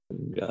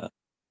that.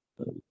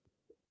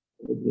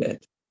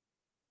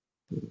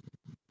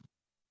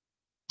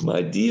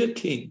 My dear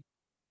king,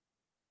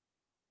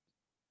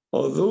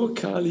 although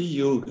Kali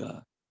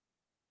Yuga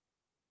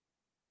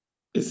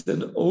is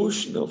an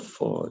ocean of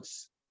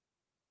faults,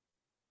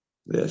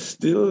 there's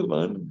still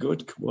one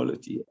good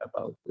quality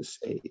about this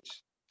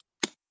age.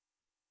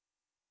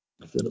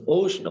 It's an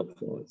ocean of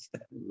faults.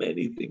 There are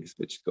many things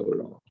which go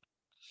wrong.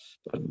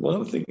 But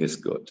one thing is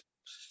good.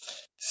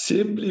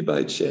 Simply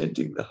by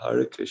chanting the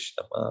Hare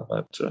Krishna Maha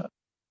Mantra,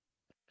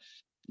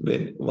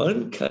 when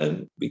one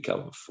can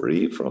become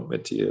free from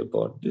material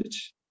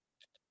bondage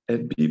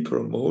and be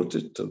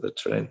promoted to the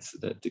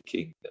transcendental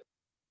kingdom.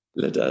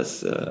 Let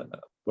us,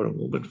 for a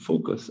moment,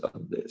 focus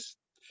on this.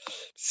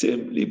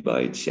 Simply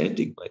by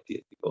chanting, my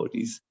dear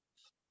devotees,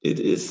 it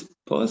is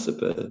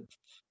possible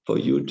for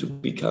you to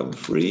become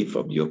free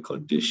from your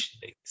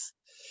conditionings.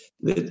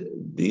 That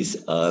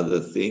these are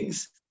the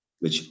things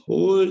which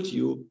hold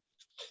you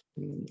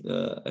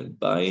and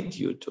bind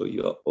you to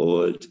your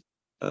old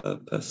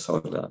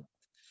persona.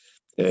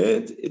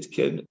 And it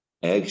can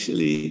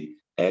actually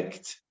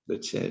act, the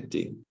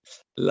chanting,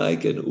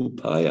 like an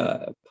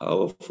upaya, a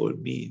powerful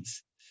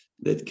means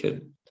that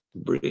can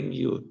bring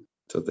you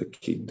to the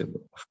kingdom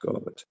of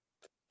God.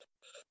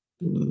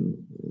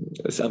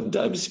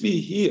 Sometimes we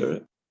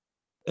hear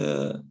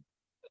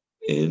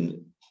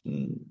in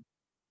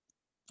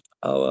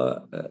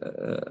our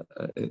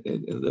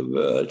in the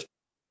world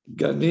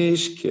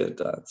Ganesh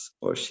Kirtans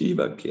or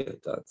Shiva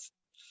Kirtans,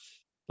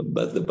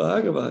 but the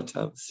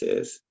Bhagavatam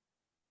says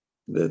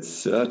that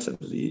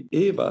certainly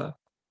Eva,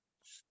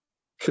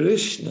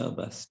 Krishna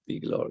must be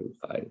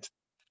glorified.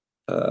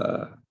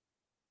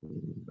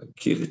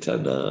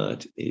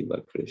 Kirtanat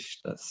Eva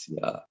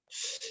Krishnasya.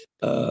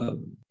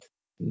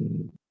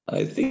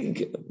 I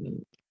think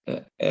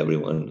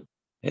everyone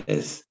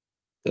has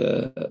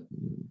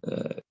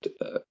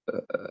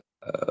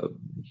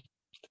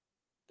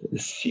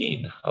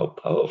seen how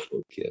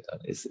powerful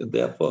Kirtan is, and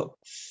therefore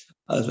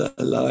other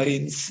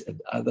lines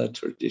and other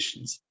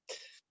traditions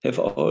have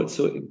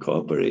also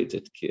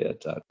incorporated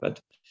Kirtan.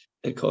 But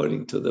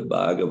according to the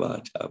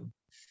Bhagavatam,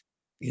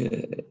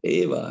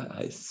 Eva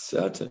is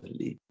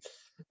certainly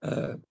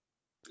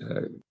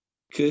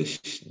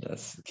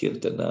Krishna's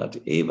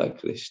Kirtanat Eva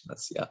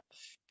Krishnasya.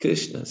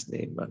 Krishna's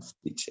name must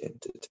be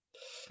chanted,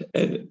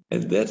 and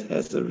that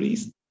has a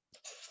reason.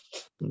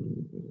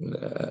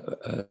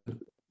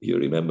 You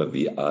remember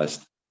we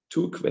asked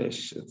two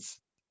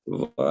questions.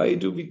 Why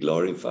do we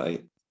glorify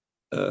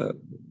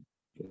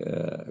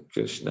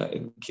Krishna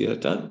in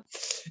Kirtan?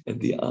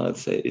 And the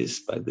answer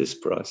is, by this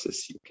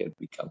process you can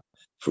become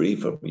free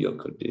from your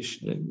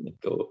conditioning and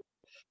go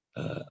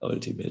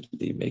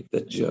ultimately make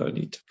that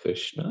journey to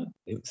Krishna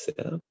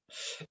himself.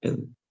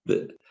 And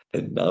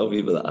now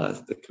we will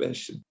ask the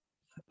question,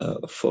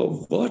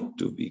 for what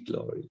do we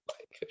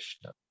glorify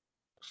Krishna?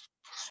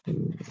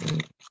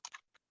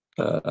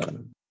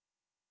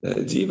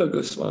 Jiva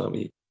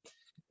Goswami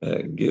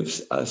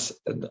gives us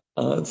an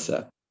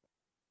answer.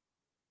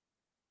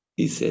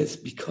 He says,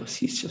 because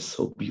he's just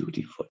so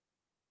beautiful.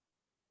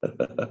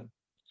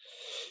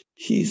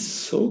 He's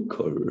so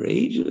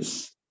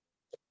courageous.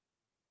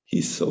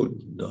 He's so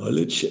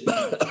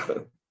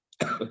knowledgeable.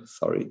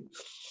 Sorry.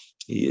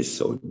 He is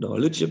so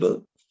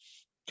knowledgeable,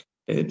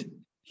 and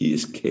he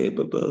is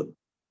capable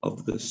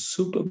of the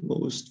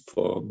supermost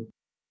form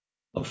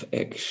of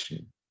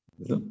action.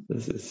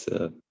 This is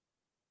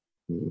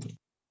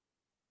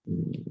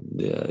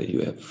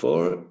you have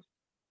four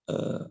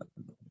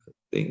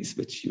things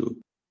which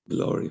you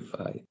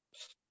glorify.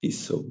 He's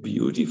so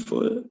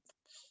beautiful.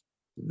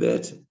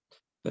 That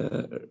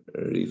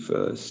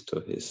refers to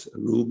his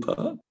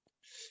rupa.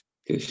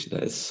 Krishna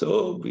is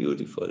so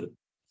beautiful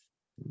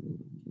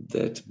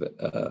that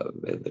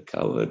when the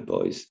cowherd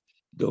boys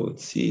don't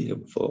see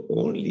him for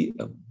only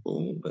a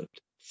moment,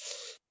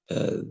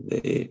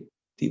 they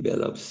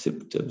develop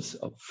symptoms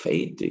of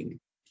fainting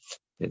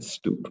and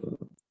stupor.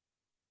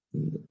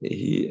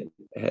 He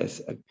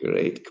has a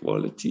great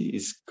quality,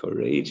 he's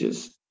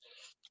courageous.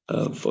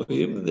 For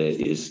him, there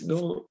is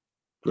no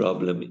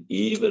problem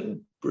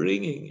even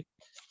bringing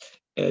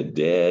a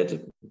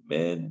dead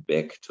man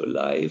back to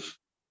life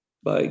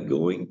by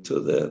going to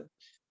the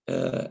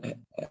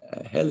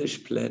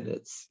hellish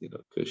planets.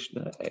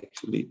 Krishna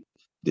actually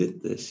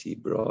did this. He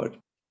brought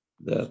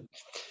the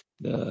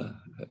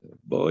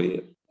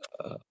boy,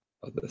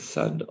 or the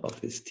son of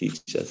his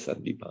teacher,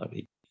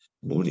 Sandipani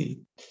Muni,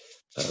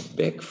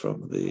 back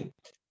from the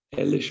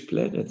hellish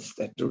planets.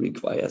 That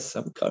requires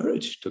some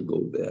courage to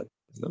go there.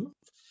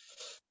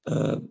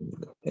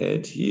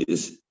 And he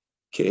is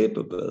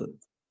capable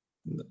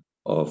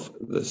of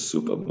the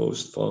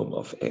supermost form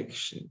of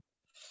action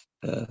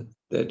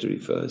that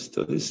refers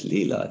to his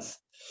leelas.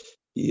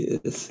 He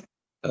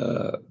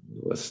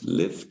was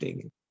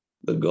lifting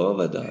the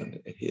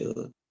Govardhan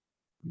hill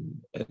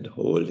and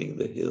holding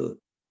the hill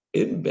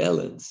in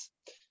balance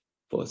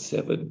for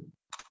 7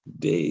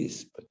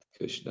 days. But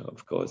Krishna,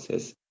 of course,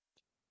 has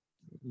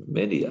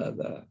many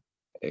other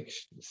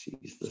actions.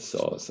 He's the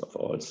source of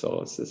all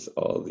sources.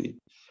 All the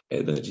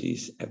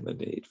energies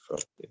emanate from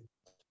him,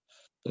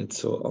 and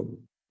so on.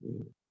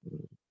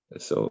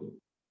 So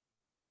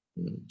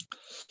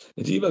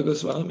Jiva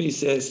Goswami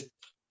says,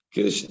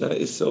 Krishna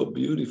is so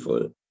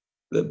beautiful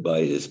that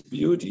by his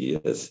beauty he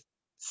has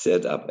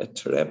set up a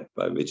trap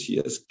by which he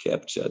has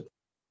captured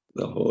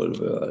the whole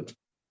world.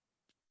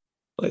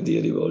 My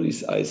dear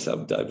devotees, I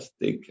sometimes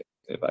think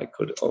if I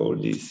could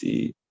only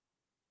see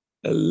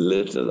a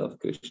little of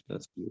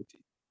Krishna's beauty.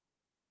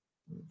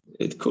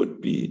 It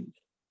could be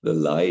the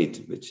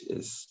light which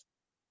is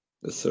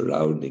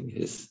surrounding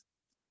his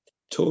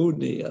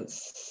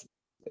toenails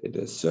in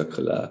a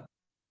circular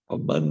or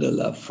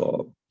mandala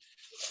form.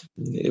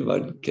 If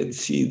one can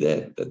see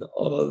that, then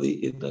all the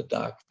inner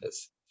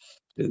darkness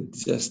will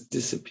just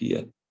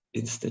disappear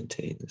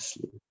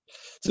instantaneously.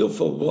 So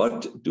for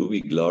what do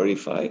we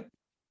glorify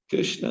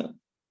Krishna?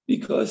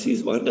 Because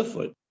he's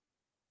wonderful.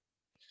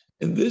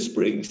 And this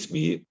brings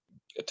me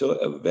to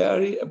a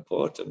very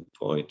important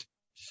point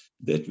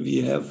that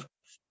we have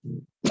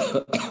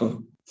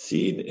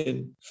seen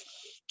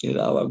in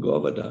our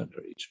Govardhana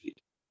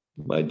retreat.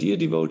 My dear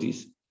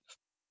devotees,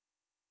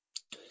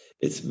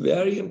 it's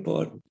very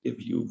important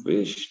if you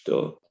wish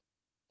to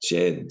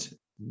chant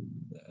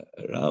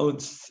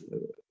rounds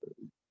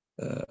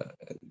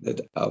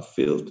that are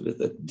filled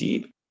with a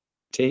deep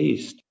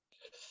taste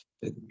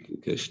in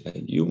Krishna,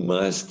 you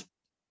must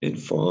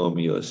inform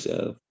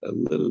yourself a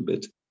little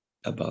bit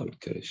about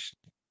Krishna,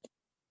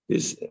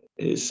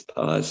 his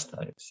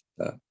pastimes,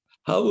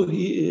 how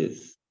he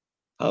is,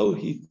 how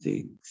he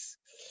thinks,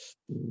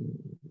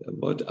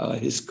 what are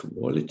his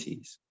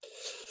qualities.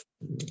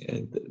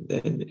 And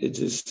then it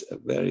is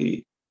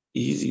very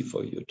easy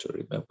for you to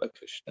remember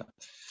Krishna.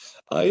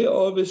 I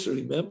always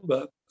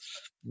remember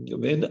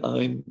when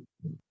I'm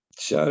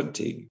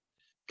chanting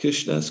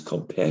Krishna's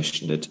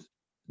compassionate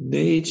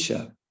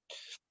nature.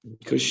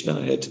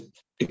 Krishna had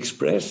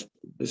expressed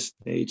this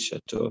nature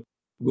to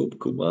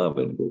Gopkumar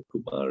when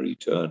Gopkumar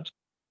returned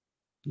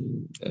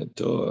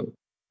to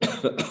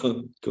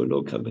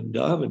Goloka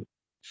Vrindavan.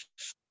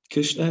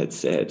 Krishna had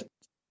said,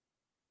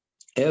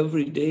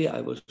 every day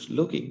I was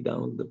looking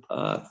down the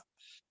path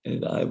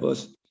and I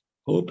was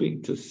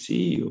hoping to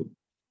see you,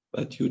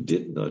 but you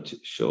did not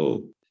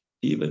show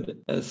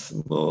even a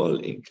small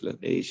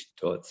inclination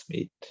towards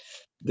me.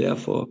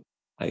 Therefore,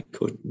 I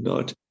could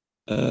not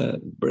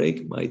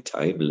break my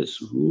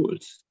timeless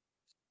rules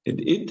and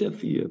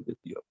interfere with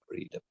your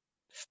freedom.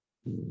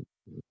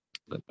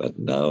 But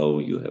now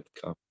you have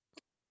come.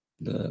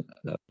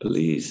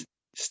 Please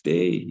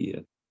stay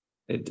here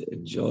and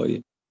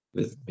enjoy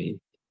with me.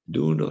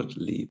 Do not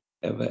leave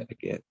ever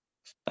again.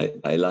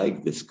 I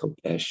like this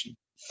compassion.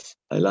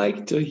 I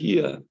like to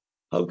hear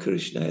how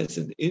Krishna has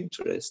an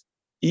interest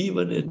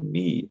even in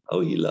me, how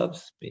he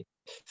loves me,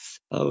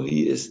 how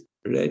he is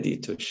ready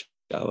to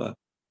shower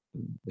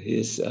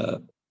his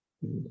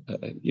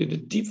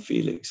deep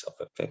feelings of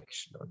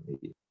affection on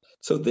me.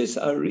 So these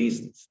are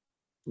reasons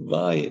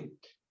why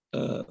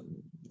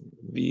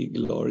we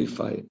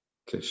glorify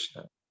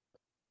Krishna.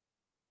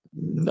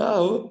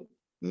 Now,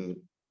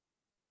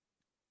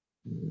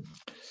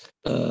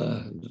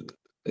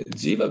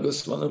 Jiva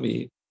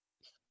Goswami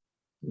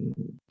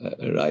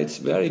writes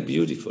very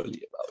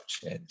beautifully about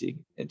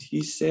chanting, and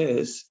he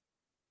says,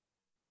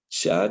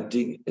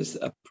 chanting is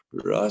a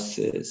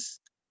process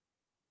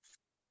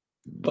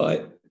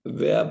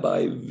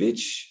whereby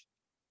which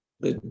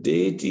the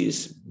deity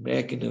is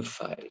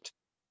magnified.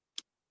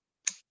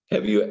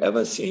 Have you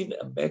ever seen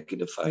a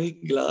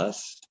magnifying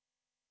glass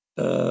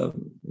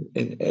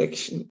in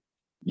action?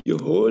 You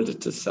hold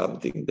it to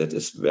something that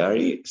is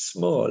very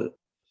small,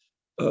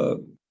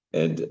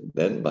 and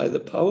then by the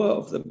power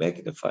of the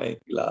magnifying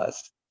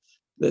glass,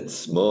 that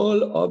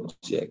small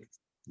object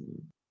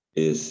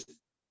is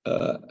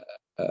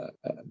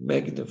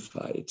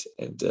magnified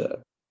and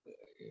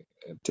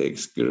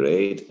takes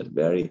great and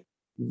very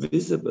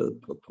visible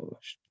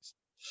proportions.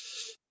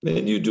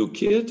 When you do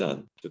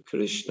kirtan to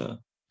Krishna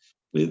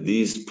with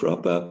these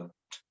proper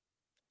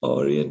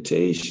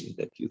orientation,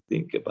 that you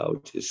think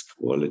about his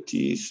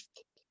qualities,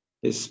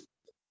 his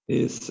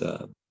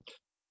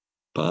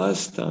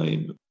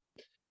pastime,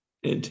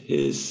 and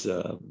his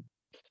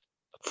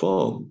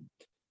form,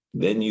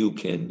 then you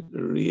can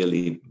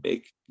really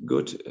make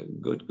good.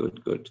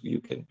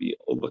 You can be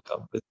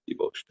overcome with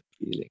devotional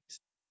feelings.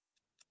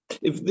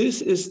 If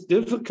this is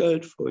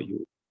difficult for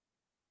you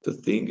to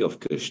think of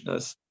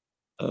Krishna's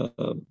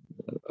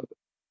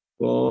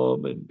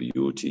form and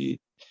beauty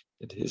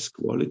and his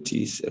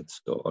qualities and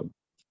so on,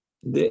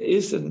 there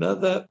is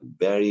another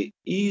very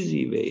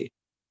easy way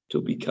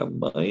to become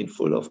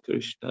mindful of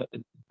Krishna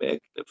and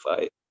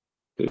magnify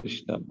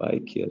Krishna by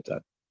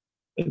kirtan.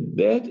 And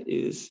that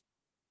is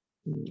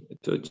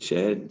to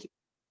chant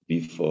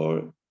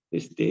before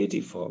his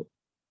deity form.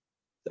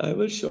 I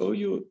will show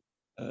you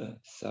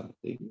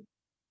something.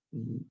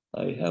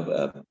 I have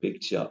a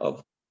picture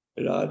of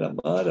Radha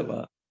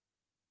Madhava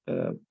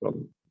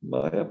from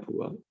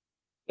Mayapur,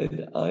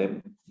 and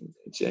I'm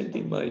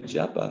chanting my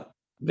japa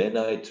when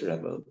I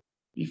travel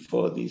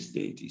before these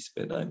deities.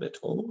 When I'm at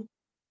home,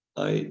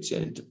 I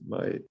chant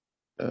my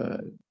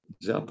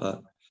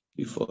japa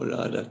before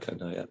Radha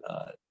Kanhaiya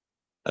Lal.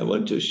 I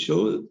want to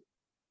show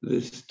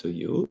this to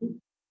you.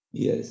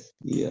 Yes,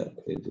 here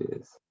it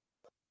is.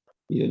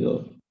 You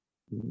know,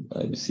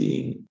 I'm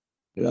seeing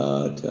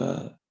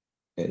Radha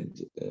and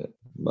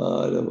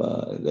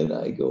Madhava, and then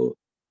I go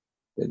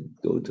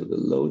to the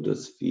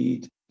lotus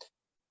feet,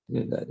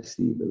 and I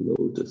see the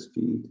lotus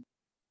feet.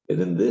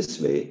 And in this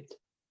way,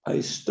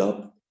 I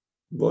stop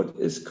what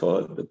is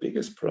called the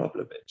biggest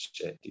problem in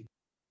chanting,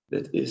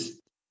 that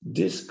is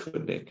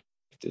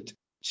disconnected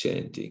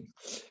chanting,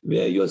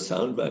 where your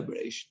sound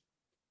vibration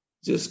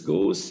just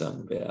goes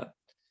somewhere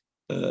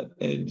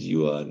and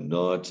you are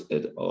not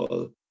at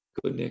all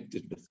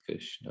connected with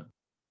Krishna.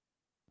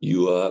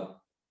 You are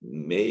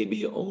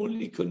maybe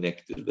only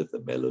connected with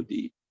the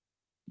melody,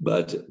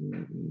 but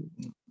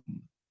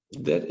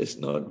that is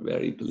not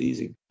very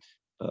pleasing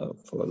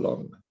for a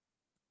long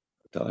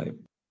time.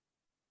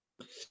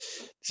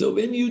 So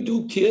when you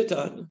do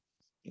kirtan,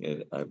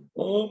 and I'm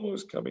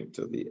almost coming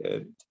to the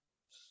end,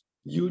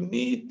 you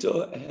need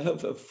to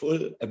have a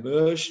full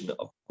immersion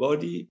of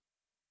body,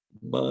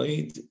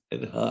 mind,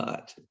 and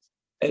heart.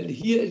 And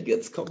here it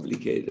gets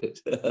complicated.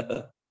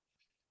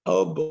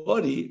 Our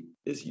body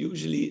is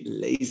usually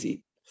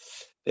lazy.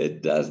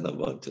 It does not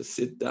want to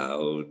sit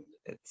down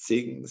and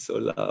sing so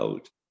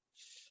loud.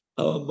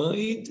 Our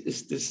mind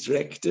is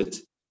distracted.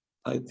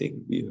 I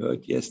think we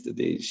heard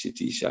yesterday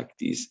Shiti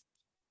Shakti's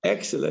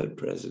excellent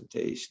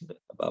presentation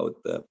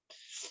about the,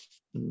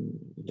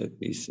 let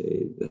me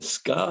say, the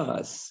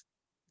scars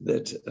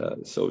that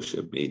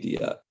social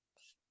media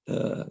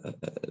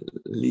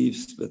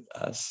leaves with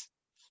us.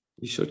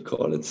 We should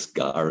call it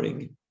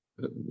scarring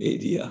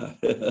media.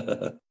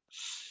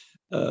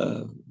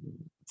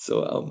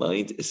 So our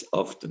mind is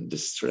often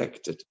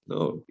distracted.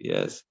 No,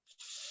 yes.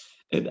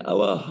 And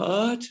our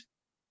heart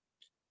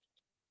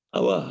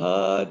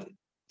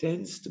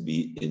tends to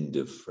be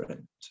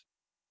indifferent.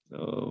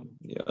 Oh,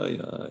 yeah,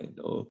 I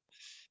know.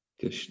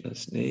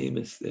 Krishna's name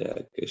is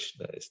there.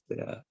 Krishna is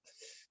there,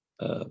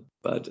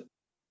 but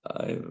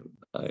I'm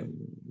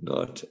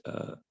not.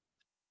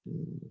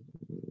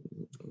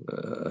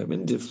 I'm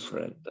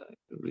indifferent. I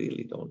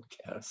really don't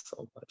care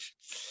so much.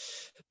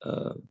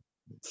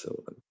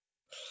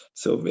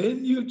 So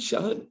when you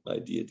chant, my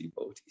dear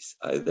devotees,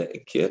 either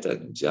in kirtan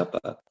and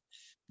japa,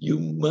 you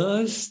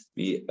must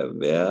be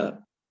aware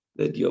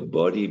that your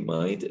body,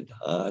 mind, and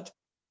heart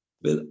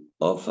will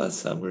offer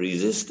some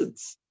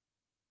resistance.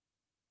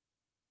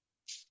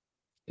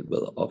 It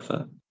will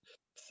offer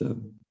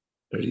some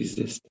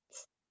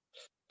resistance.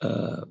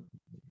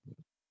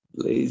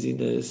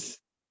 Laziness.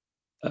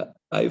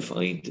 I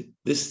find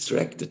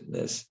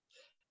distractedness,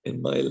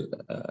 in my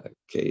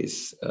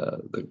case,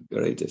 the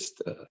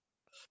greatest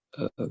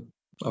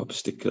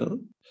obstacle,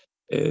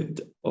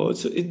 and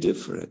also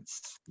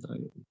indifference.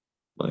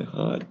 My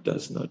heart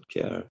does not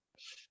care.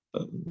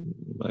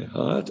 My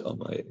heart or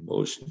my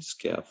emotions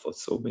care for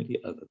so many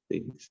other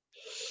things,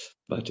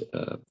 but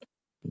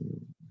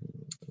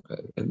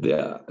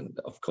and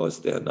of course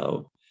there are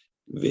now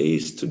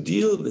ways to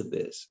deal with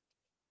this.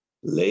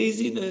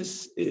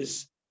 Laziness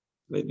is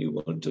when you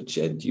want to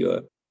chant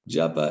your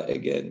japa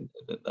again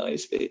in a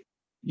nice way.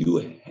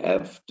 You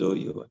have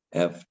to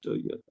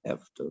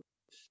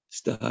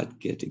start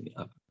getting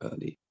up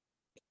early.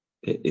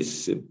 There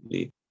is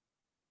simply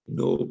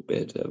no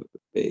better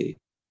way,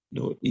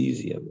 no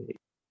easier way.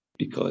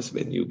 Because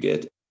when you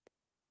get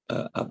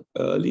up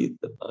early,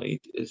 the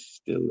mind is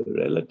still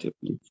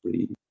relatively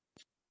free.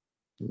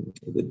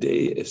 The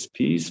day is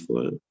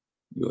peaceful.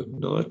 You're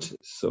not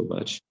so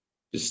much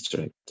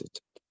distracted.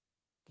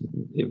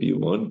 If you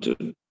want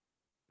to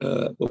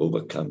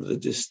overcome the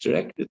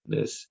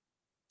distractedness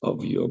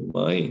of your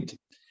mind,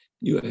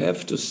 you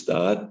have to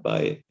start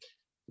by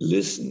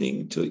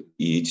listening to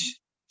each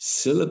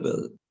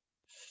syllable.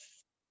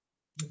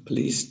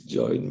 Please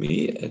join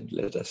me and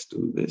let us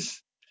do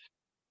this.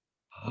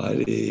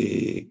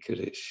 Hare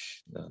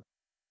Krishna,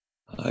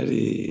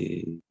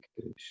 Hare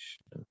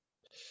Krishna,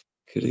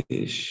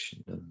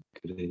 Krishna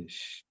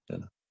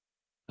Krishna,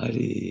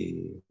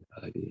 Hare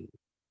Hare,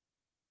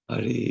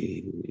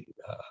 Hare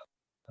Rama,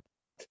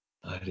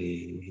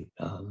 Hare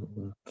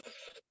Rama,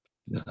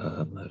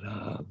 Rama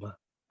Rama,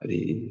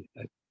 Hare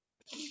Hare.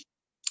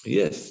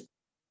 Yes.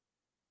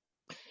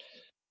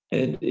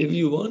 And if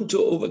you want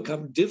to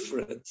overcome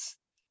difference,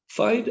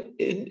 find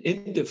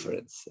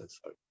indifference.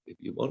 Sorry. If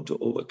you want to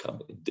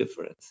overcome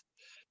indifference,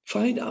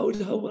 find out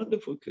how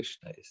wonderful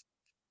Krishna is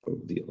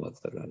from the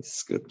authorized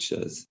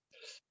scriptures,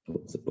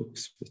 from the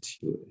books which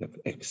you have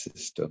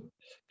access to,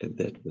 and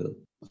that will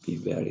be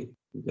very,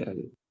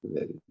 very,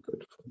 very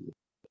good for you.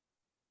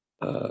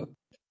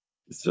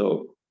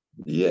 So,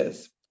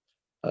 yes.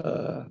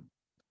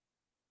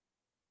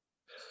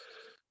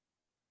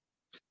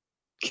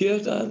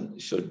 Kirtan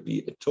should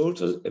be a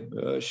total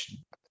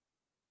immersion.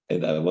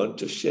 And I want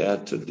to share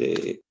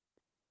today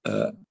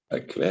a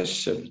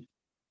question,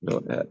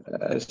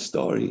 a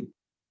story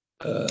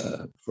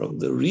from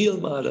the real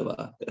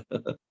Madhava.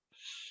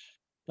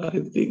 I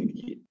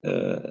think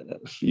a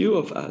few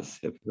of us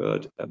have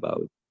heard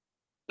about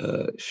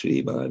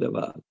Sri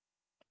Madhava.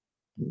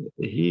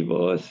 He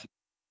was,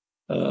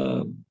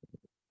 I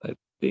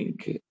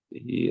think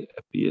he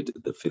appeared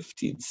in the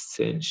 15th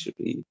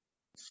century,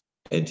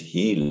 and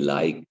he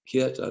liked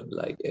kirtan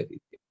like anything.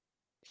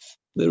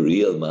 The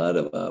real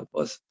Madhava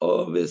was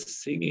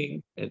always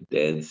singing and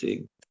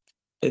dancing,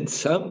 and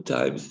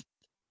sometimes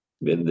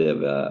when there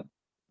were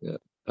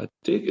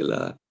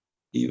particular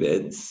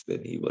events,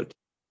 when he would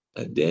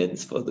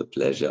dance for the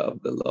pleasure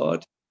of the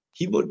Lord,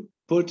 he would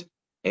put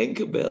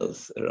anchor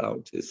bells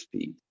around his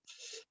feet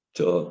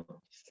to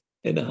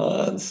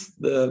enhance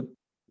the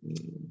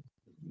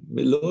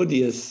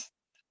melodious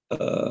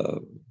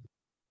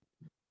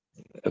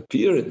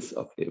appearance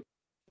of him.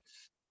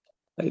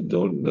 I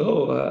don't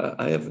know.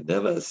 I have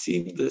never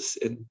seen this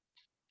in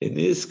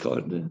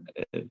ISKCON,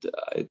 and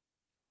I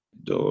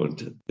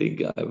don't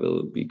think I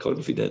will be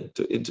confident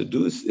to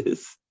introduce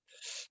this.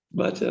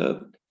 But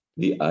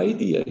the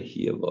idea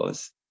here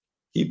was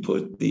he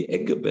put the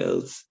anchor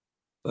bells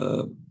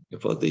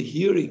for the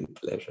hearing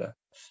pleasure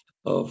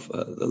of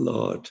the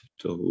Lord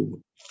to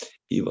whom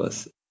he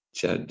was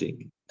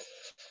chanting.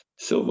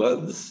 So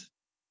once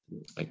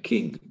a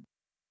king,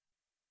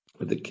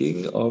 the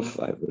king of,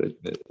 I've written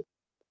it,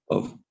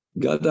 of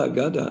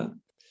Gada,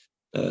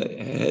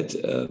 had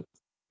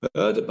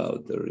heard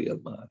about the real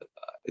Madhava.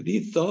 And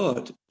he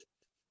thought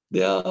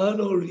there are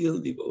no real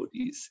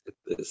devotees in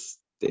this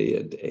day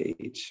and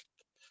age.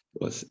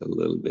 It was a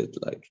little bit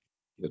like,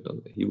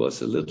 he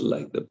was a little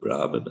like the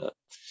Brahmana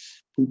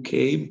who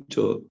came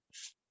to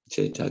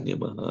Chaitanya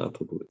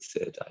Mahaprabhu and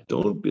said, I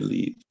don't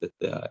believe that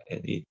there are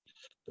any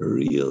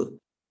real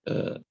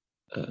Vaishnavas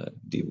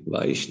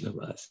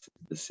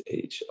in this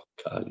age of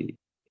Kali.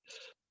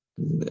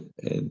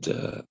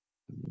 And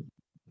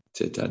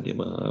Chaitanya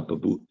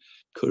Mahaprabhu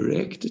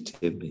corrected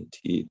him, and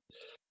he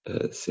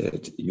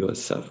said, you are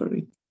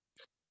suffering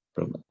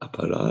from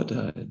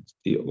aparadha, and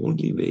the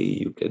only way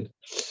you can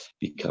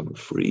become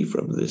free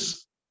from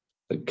this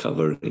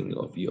covering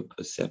of your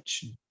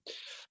perception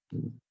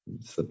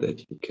so that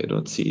you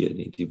cannot see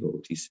any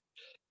devotees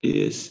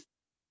is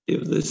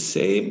if the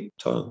same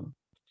tongue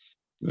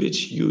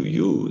which you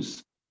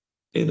use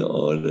in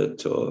order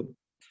to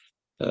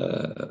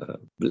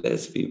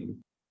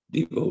blaspheme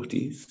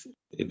devotees,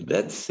 if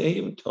that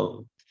same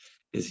tongue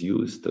is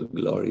used to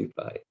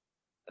glorify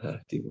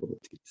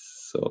devotees.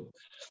 So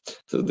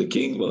the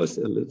king was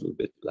a little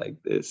bit like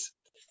this.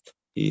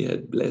 He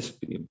had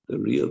blasphemed the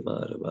real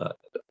Madhava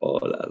and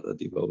all other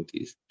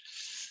devotees.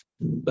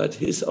 But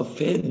his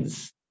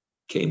offense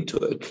came to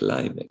a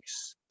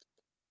climax.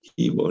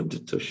 He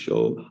wanted to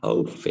show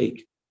how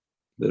fake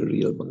the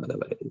real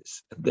Madhava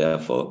is. And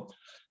therefore,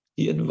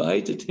 he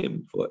invited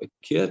him for a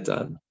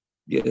kirtan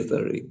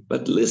gathering.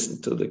 But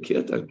listen to the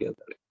kirtan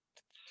gathering.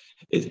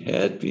 It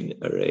had been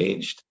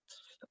arranged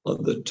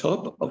on the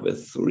top of a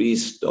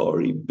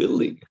 3-story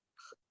building.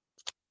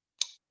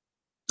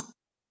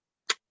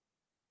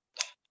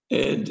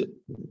 And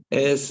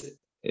as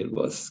it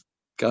was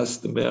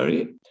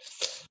customary,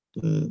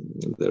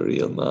 the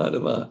real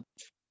Madhava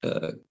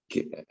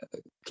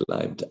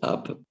climbed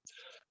up.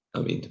 I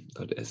mean,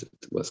 not as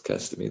it was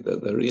customary,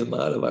 the real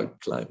Madhava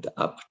climbed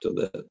up to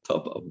the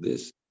top of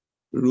this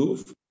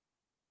roof.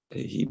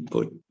 He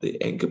put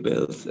the anchor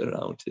bells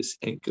around his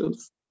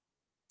ankles,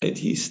 and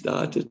he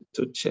started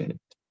to chant.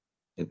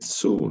 And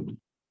soon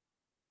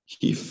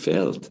he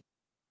felt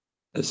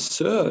a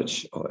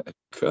surge or a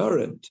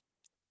current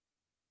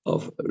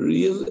of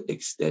real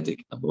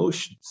ecstatic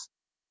emotions,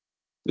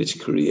 which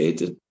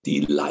created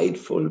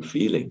delightful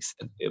feelings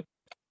in him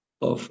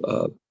of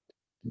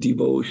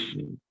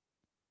devotion,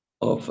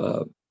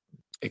 of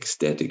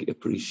ecstatic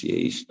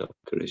appreciation of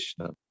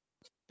Krishna,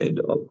 and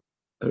of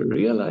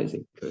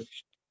realizing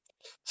Krishna.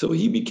 So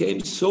he became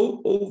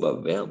so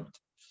overwhelmed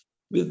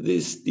with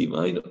these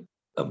divine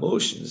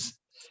emotions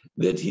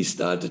that he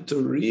started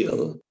to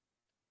reel.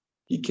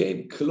 He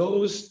came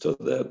close to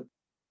the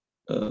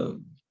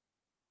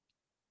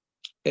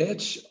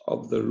edge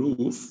of the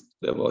roof.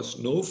 There was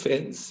no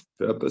fence,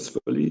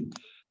 purposefully,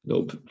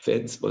 no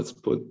fence was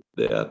put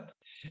there.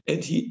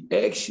 And he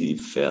actually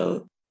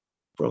fell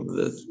from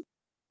the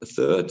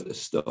 3rd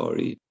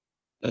story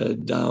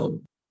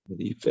down. And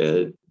he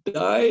fell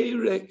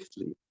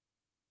directly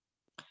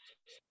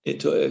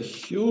into a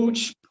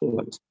huge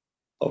pot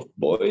of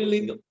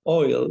boiling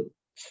oil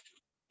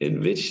in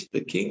which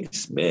the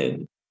king's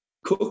men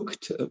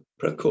cooked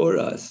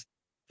pakoras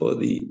for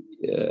the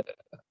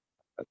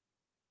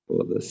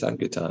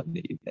Sankirtan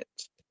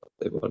event.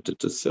 They wanted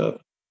to serve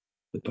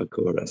the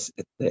pakoras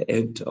at the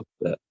end of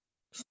the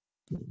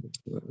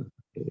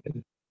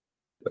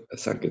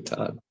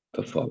Sankirtan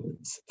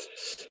performance.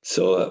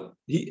 So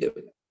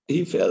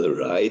he fell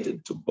right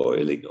into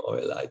boiling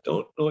oil. I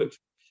don't know if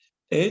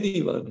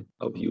anyone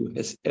of you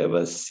has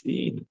ever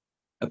seen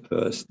a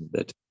person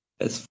that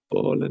has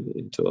fallen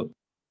into,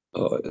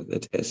 or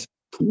that has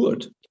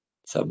poured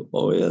some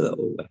oil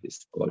over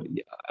his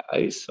body.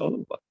 I saw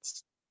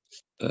once,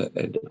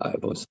 and I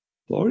was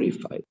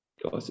horrified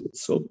because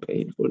it's so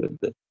painful, and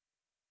the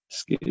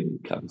skin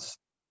comes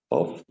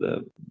off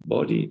the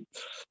body.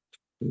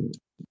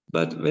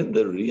 But when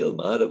the real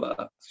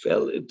Madhava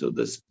fell into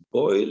this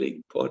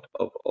boiling pot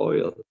of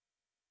oil,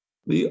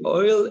 the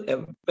oil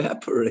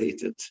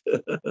evaporated.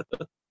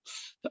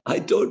 I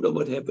don't know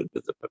what happened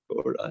with the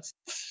pakoras.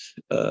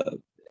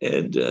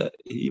 And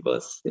he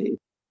was saved.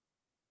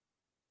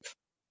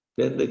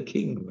 Then the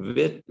king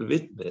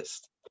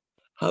witnessed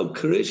how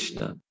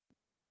Krishna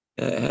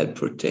had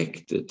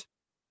protected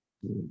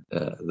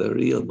the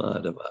real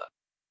Madhava.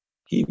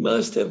 He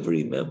must have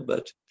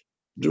remembered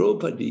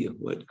Draupadi,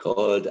 who had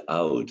called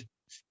out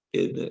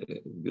in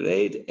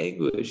great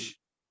anguish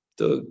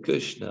to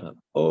Krishna,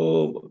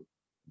 "Oh,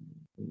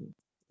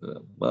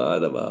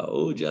 Madhava,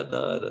 oh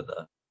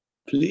Janardana,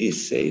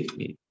 please save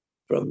me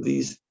from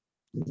these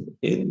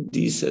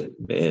indecent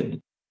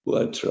men who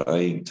are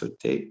trying to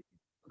take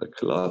the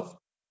cloth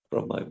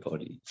from my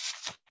body."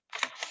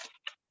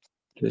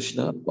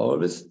 Krishna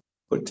always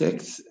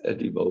protects a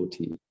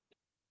devotee.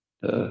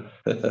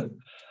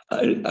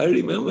 I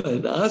remember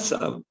in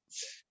Assam,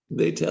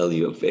 they tell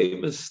you a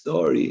famous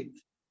story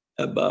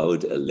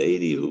about a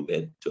lady who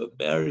went to a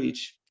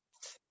marriage,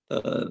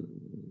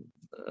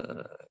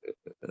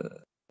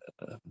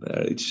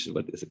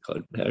 what is it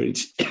called?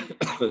 Marriage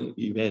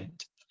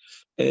event.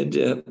 And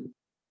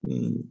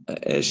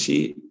as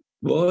she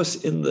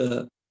was in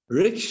the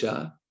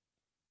rickshaw,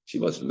 she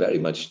was very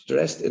much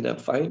dressed in her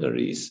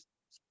fineries.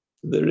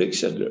 The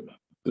rickshaw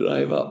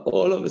driver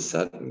all of a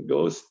sudden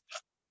goes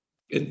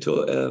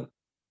into a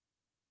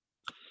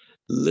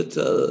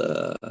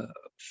little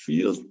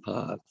field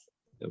path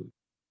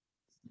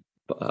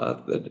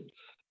that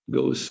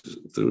goes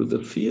through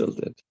the field.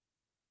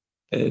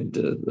 And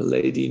the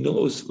lady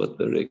knows what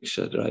the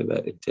rickshaw driver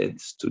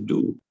intends to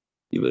do.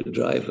 He will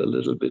drive a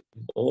little bit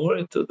more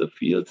into the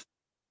field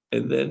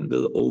and then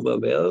will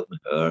overwhelm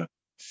her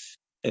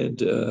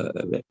and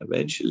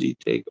eventually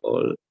take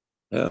all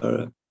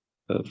her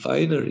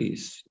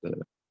fineries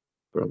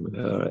from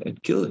her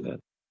and kill her.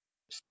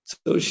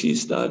 So she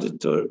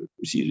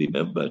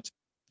remembered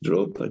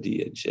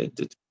Draupadi and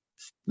chanted,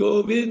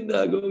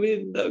 "Govinda,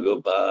 Govinda,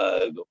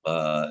 Gopal,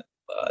 Gopal,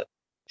 Gopal."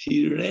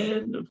 She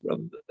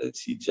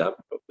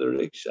jumped from the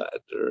rickshaw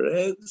and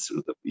ran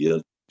through the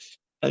field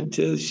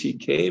until she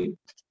came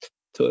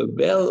to a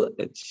well,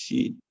 and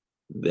she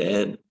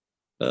then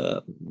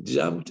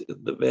jumped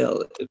in the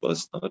well. It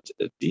was not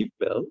a deep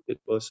well, it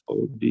was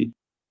only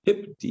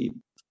hip deep.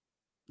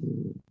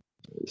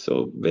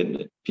 So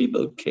when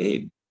people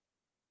came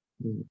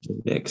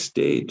the next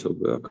day to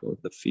work on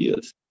the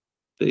fields,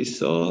 they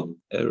saw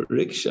a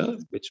rickshaw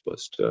which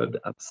was turned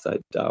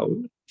upside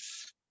down.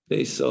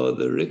 They saw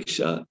the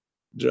rickshaw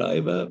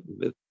driver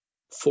with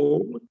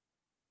foam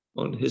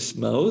on his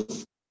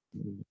mouth,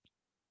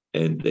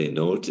 and they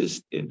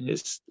noticed in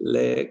his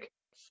leg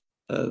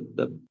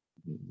the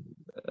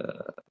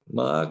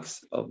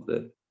marks of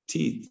the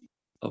teeth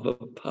of a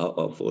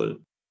powerful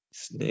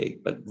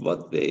snake. But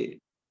what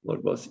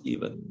was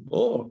even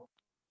more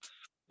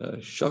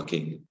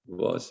shocking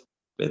was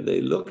when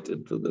they looked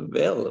into the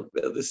well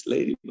where this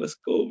lady was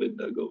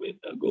Govinda,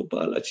 Govinda,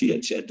 Gopala. She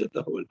had chanted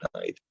the whole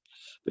night.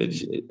 Where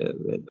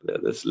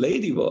this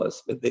lady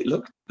was, when they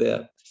looked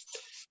there,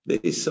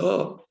 they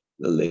saw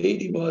the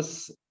lady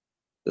was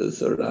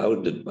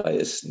surrounded by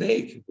a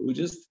snake who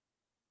just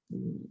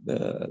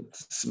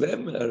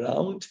swam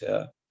around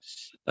her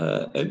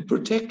and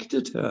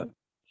protected her.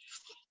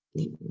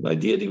 My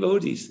dear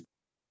devotees,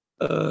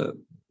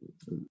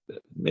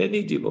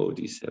 many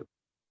devotees have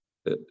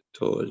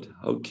told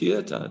how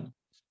Kirtan,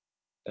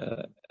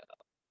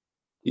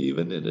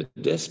 even in a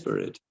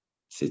desperate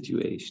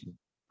situation,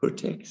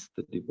 protects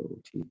the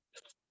devotee,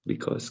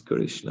 because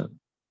Krishna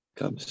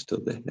comes to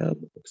the help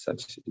of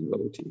such a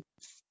devotee.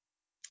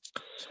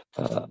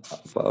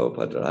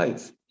 Prabhupada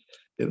writes,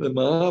 in the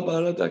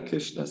Mahabharata,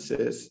 Krishna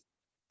says,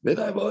 when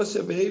I was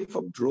away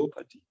from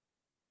Draupadi,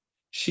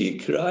 she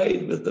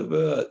cried with the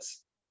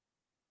words,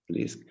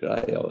 please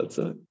cry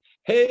also,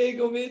 "Hey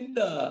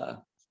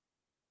Govinda!"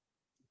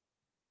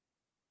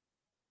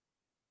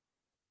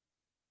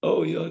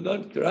 Oh, you're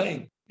not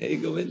crying. Hey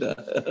Govinda.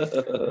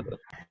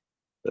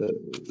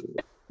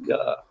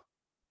 Yeah.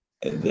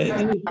 And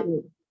then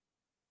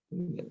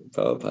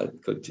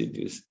Prabhupada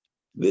continues,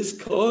 this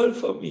call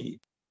for me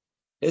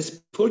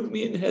has put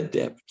me in her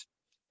debt,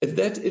 and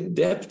that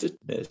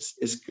indebtedness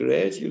is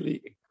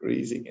gradually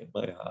increasing in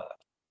my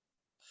heart.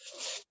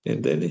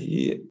 And then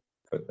he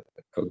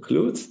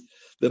concludes,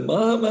 the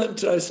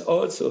Mahamantra is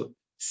also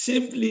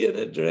simply an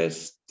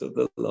address to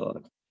the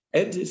Lord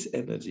and his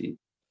energy.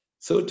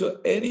 So to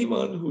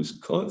anyone who's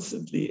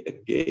constantly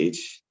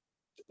engaged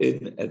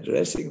in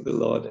addressing the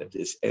Lord and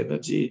his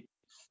energy,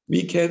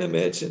 we can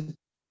imagine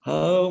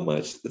how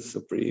much the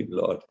Supreme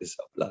Lord is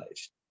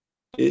obliged.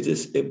 It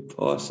is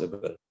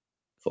impossible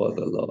for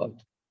the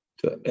Lord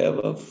to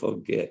ever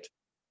forget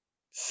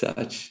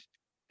such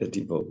a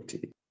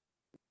devotee.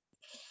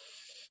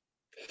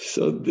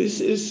 So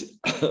this is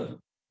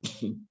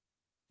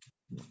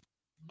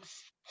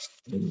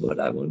what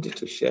I wanted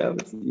to share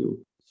with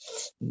you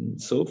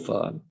so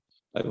far.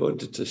 I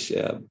wanted to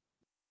share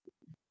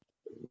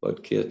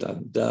what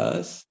Kirtan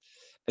does,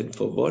 and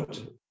for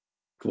what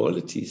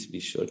qualities we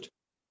should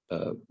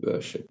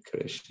worship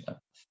Krishna.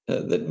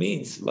 That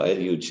means while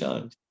you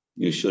chant,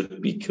 you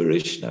should be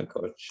Krishna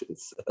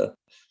conscious.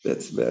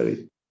 That's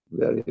very,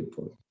 very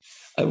important.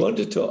 I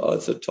wanted to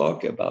also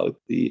talk about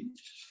the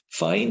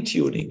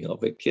fine-tuning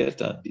of a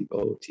kirtan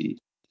devotee.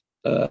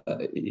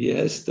 He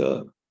has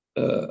to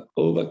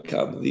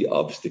overcome the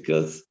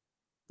obstacles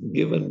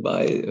given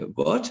by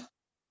what?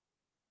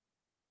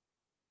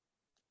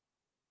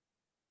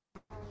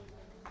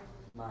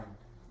 Mind.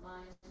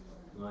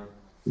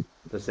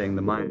 They're saying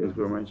the mind is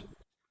Guru Maharaj.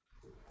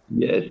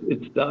 Yes,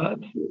 it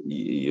starts.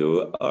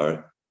 You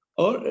are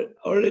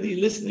already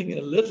listening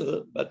a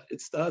little, but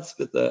it starts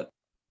with the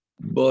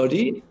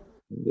body.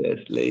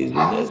 There's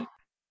laziness.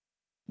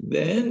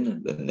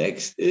 Then the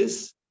next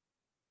is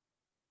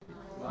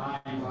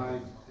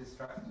mind.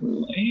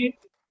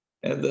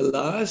 And the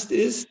last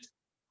is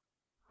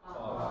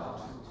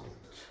heart.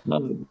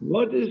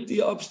 What is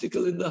the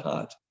obstacle in the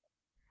heart?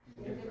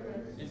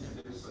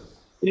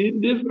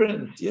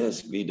 Indifference.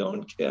 Yes, we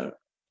don't care.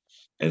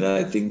 And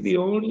I think the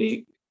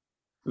only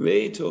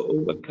way to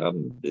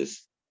overcome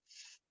this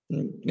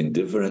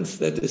indifference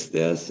that is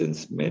there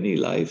since many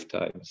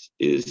lifetimes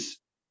is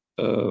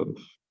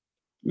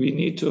we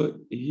need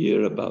to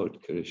hear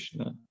about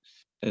Krishna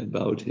and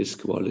about his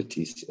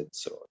qualities and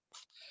so on.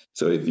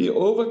 So if we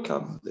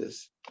overcome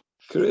this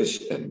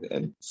Krishna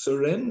and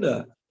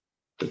surrender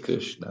to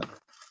Krishna,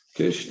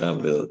 Krishna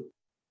will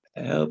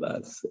help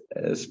us,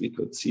 as we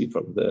could see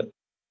from the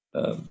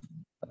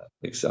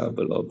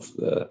example of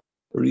the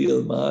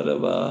real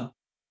Madhava,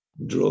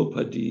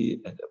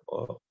 Draupadi, and a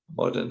more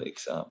modern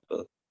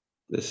example,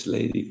 this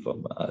lady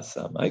from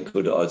Assam. I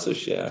could also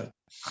share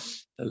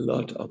a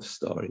lot of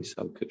stories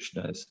how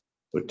Krishna has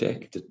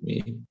protected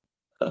me.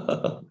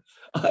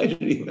 I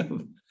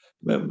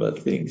remember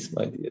things,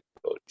 my dear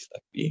devotees,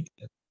 like being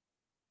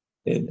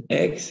in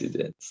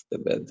accidents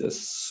that were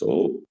just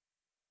so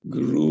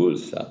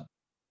gruesome.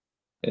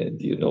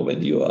 And you know,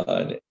 when you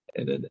are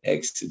in an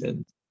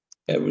accident,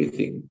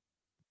 everything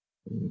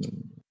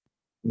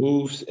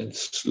moves in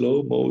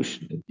slow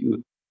motion and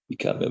you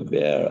become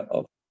aware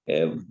of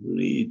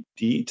every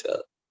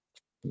detail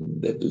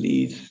that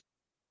leads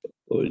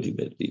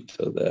ultimately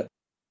to the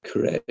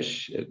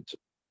crash and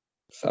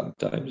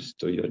sometimes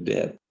to your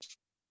death.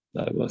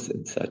 I was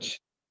in such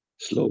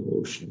slow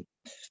motion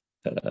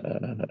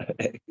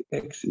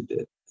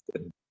accident.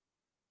 And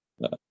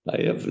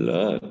I have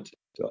learned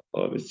to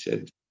always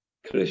chant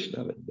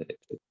Krishna when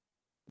there's a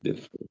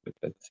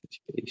difficult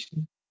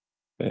situation.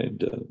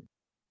 And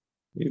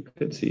you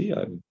can see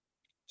I'm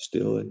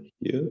still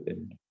here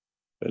in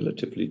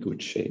relatively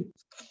good shape,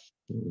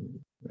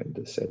 and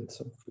the sense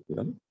of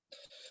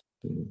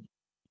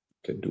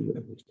can do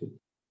everything.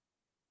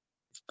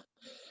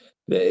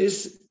 There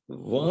is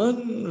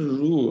one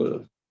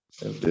rule,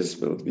 and this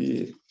will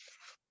be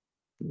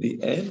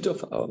the end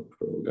of our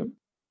program,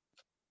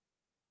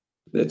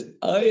 that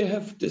I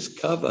have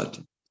discovered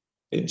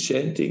in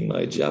chanting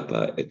my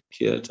japa at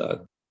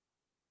kirtan.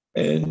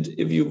 And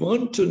if you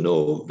want to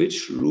know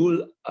which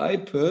rule I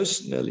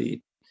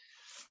personally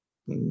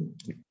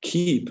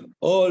keep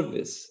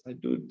always, I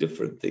do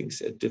different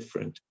things at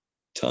different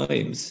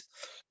times,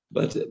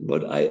 but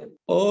what I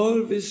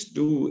always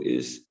do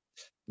is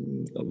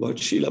what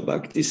Srila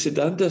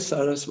Bhaktisiddhanta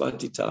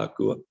Saraswati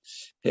Thakur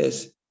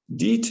has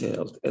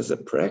detailed as a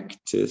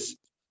practice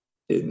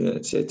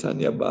in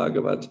Chaitanya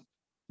Bhagavat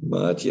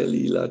Madhya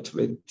Lila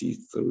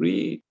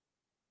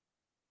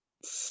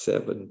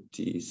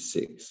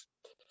 23:76.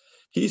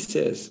 He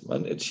says,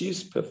 one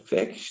achieves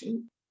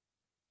perfection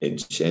in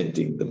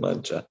chanting the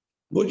mantra.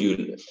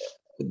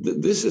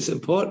 This is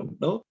important,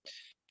 no?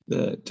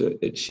 To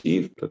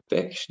achieve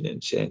perfection in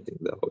chanting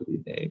the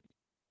holy name.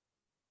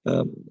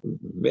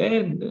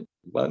 When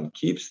one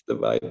keeps the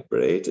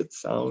vibrated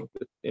sound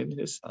within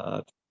his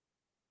heart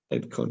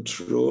and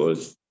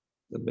controls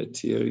the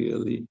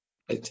materially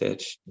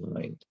attached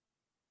mind.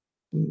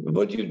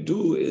 What you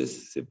do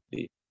is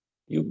simply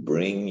you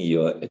bring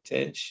your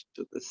attention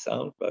to the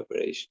sound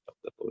vibration of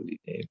the holy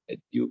name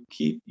and you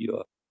keep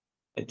your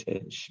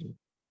attention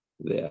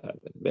there.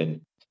 And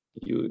when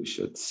you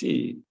should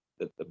see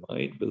that the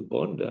mind will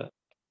wander,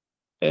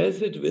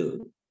 as it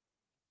will,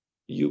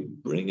 you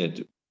bring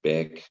it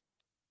back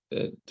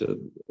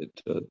to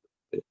the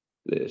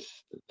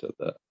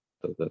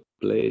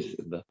place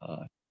in the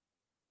heart.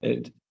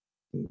 And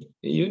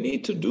you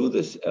need to do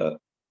this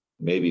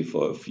maybe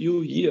for a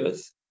few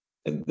years,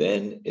 and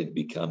then it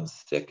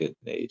becomes second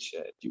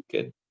nature. You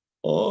can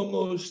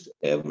almost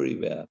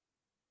everywhere,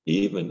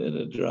 even in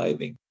a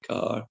driving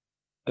car,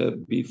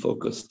 be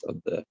focused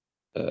on the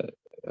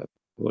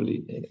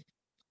holy name.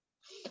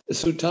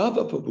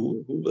 Sutapa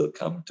Prabhu, who will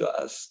come to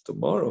us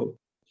tomorrow,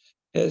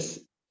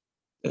 has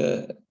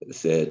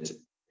said,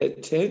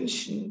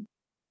 attention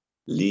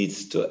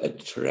leads to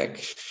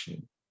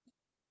attraction,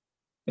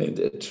 and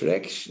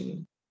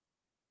attraction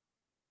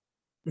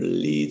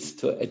leads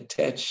to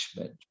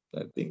attachment.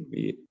 I think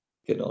we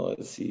can all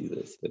see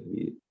this when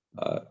we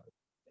are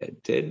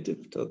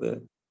attentive to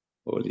the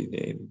holy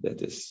name.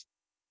 That is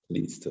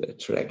leads to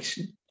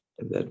attraction,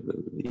 and that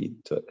will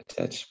lead to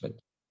attachment.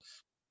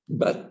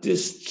 But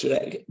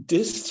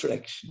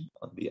distraction,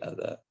 on the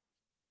other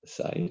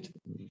side,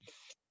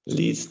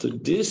 leads to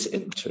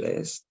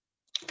disinterest.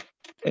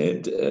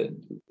 And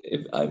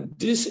if I'm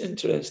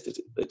disinterested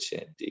in the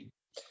chanting,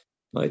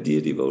 my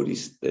dear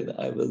devotees, then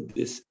I will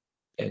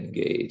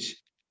disengage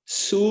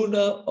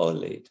sooner or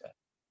later.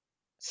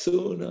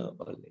 Sooner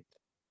or later,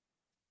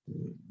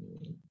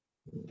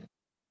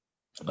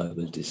 I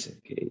will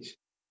disengage.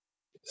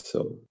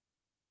 So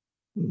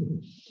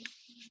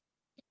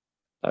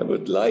I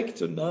would like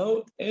to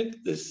now end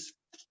this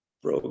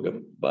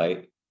program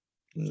by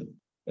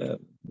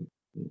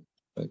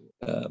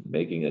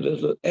making a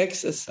little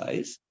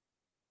exercise.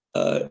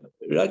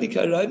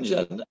 Radhika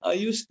Ranjan, are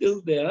you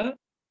still there?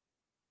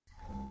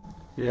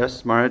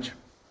 Yes, Maharaj.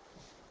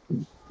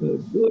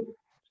 Good.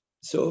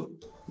 So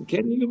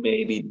can you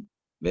maybe,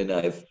 when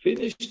I've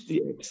finished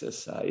the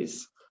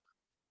exercise,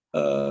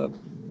 go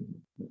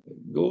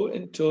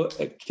into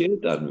a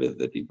kirtan with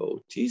the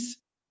devotees,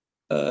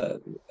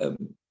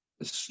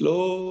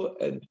 slow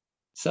and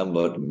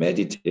somewhat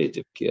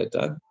meditative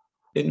kirtan,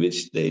 in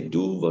which they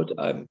do what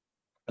I'm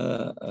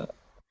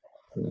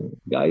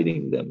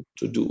guiding them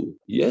to do.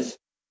 Yes?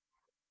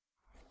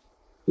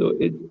 So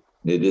it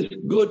is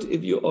good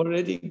if you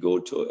already go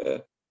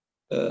to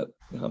a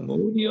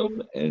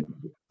harmonium,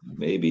 and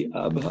maybe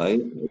Abhay,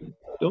 I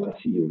don't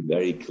see you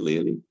very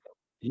clearly.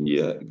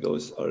 Here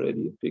goes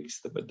already,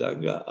 picks the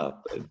Madanga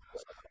up, and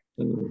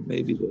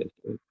maybe the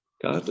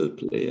Kartal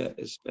player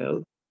as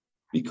well,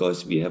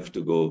 because we have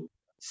to go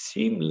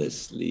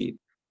seamlessly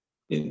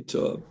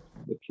into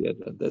the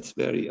kirtan. That's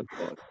very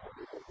important.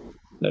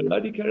 Now,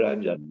 Radhika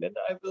Ranjan, when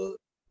I will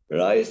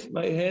raise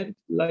my hand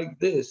like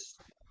this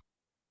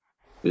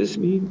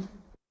means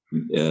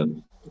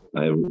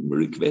I'm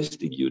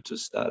requesting you to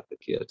start the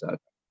kirtan.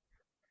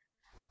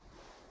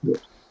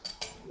 Good.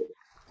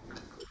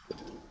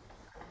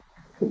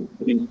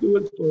 Please do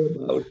it for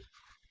about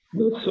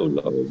not so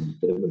long,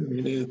 7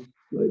 minutes,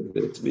 like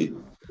this,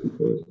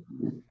 because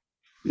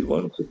we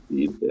want to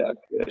see if there are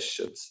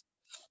questions.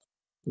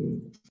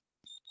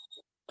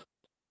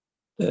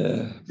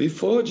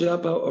 Before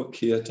japa or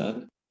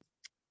kirtan,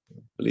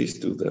 please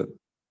do the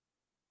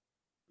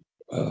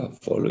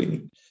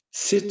following.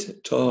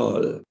 Sit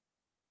tall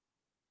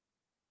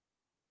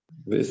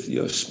with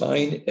your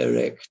spine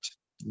erect.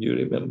 You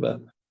remember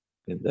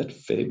in that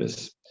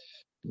famous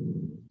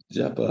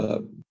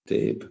japa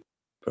tape,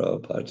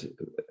 Prabhupada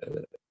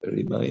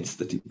reminds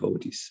the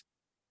devotees,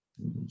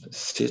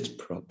 sit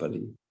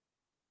properly.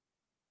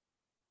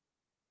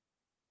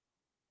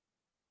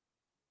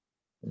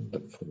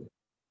 Wonderful.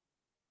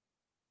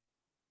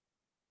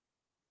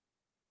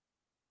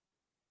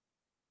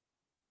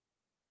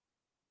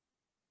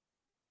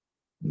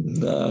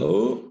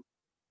 Now,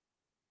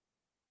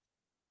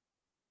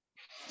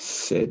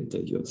 center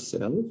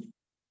yourself,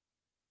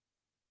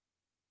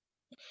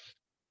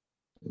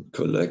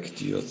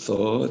 collect your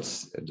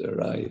thoughts, and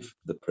arrive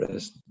at the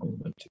present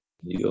moment.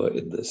 You're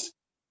in this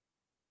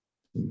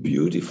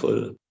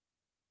beautiful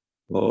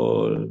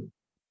hall,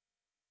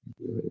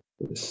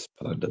 this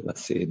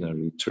Pandavasena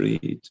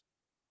retreat.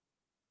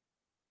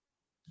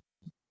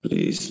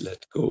 Please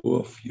let go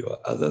of your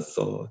other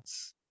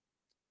thoughts,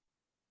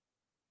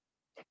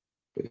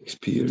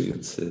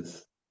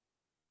 experiences,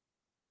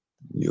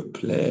 your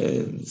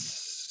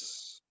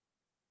plans,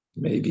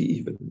 maybe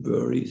even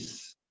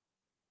worries.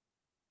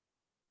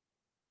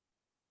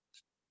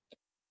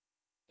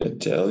 And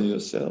tell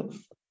yourself,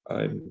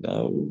 I'm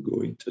now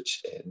going to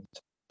chant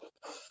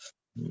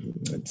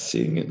and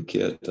sing in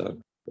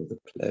kirtan for the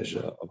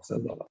pleasure of the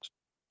Lord.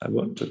 I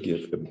want to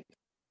give him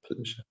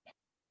pleasure.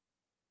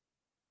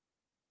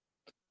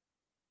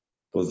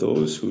 For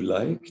those who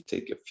like,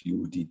 take a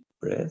few deep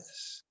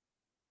breaths.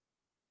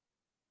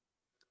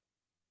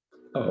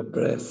 Our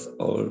breath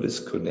always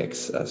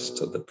connects us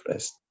to the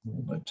present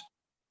moment.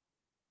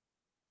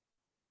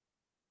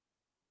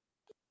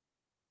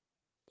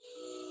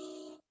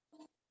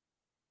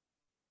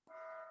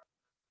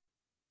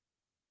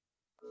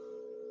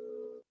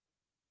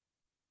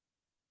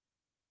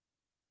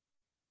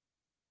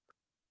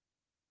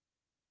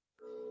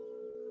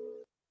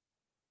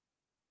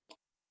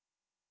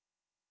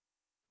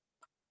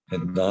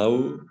 And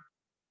now,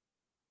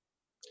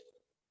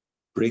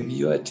 bring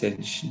your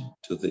attention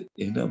to the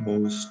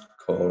innermost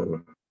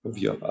core of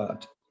your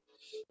heart.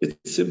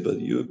 It's simple.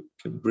 You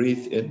can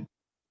breathe in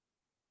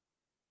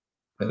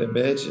and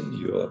imagine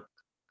your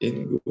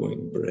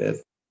ingoing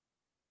breath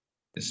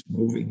is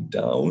moving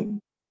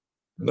down,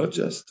 not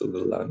just to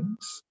the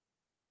lungs,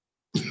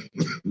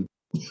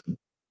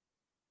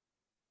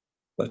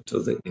 but to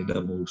the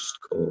innermost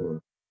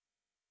core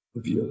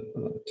of your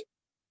heart.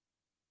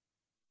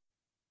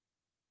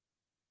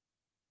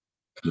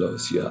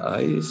 Close your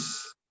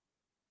eyes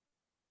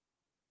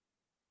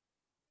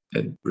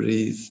and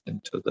breathe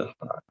into the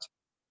heart.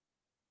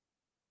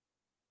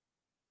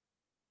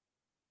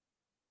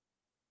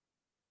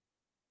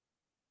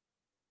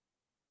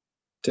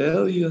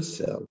 Tell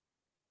yourself,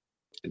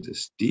 it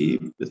is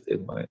deep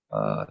within my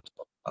heart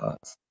of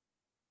path,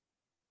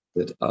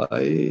 that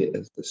I,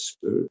 as the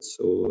spirit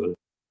soul,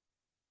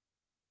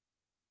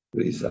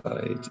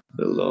 reside.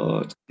 The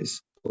Lord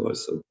is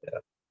also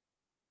there.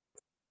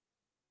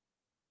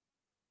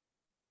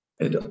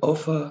 And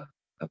offer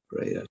a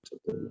prayer to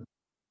the Lord.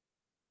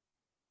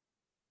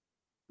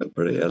 A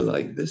prayer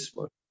like this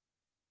one.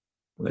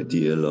 My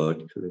dear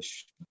Lord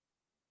Krishna,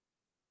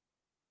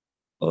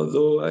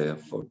 although I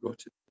have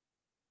forgotten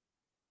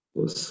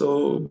for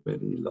so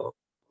many long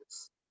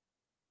years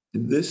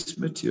in this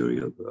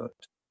material world,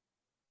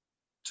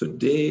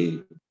 today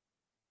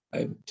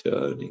I'm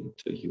turning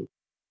to you.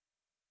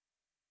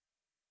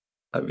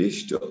 I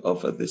wish to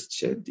offer this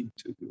chanting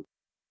to you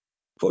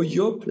for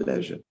your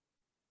pleasure.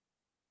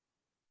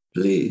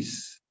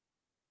 Please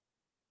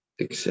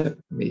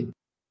accept me.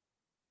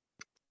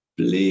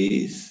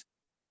 Please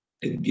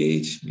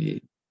engage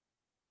me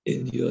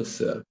in your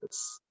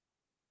service.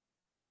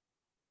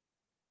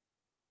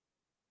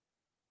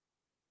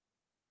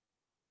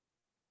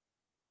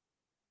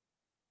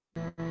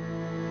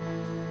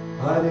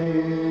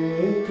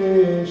 Hare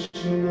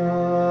Krishna,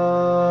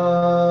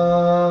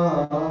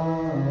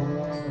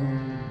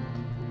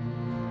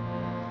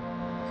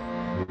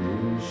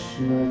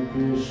 Krishna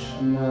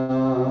Krishna,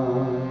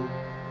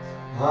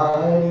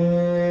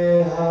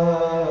 Hare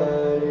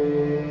Hare,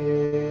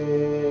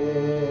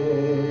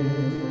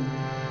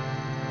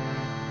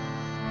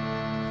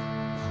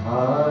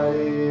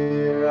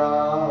 Hare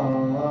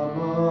Rama,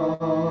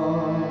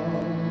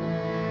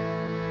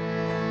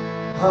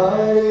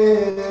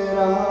 Hare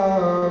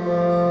Rama,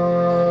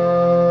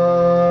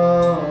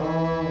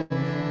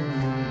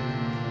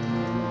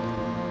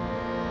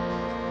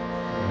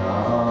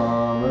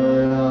 Rama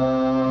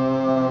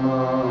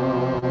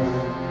Rama,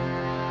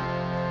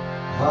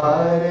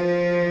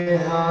 Hare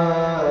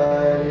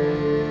Hare.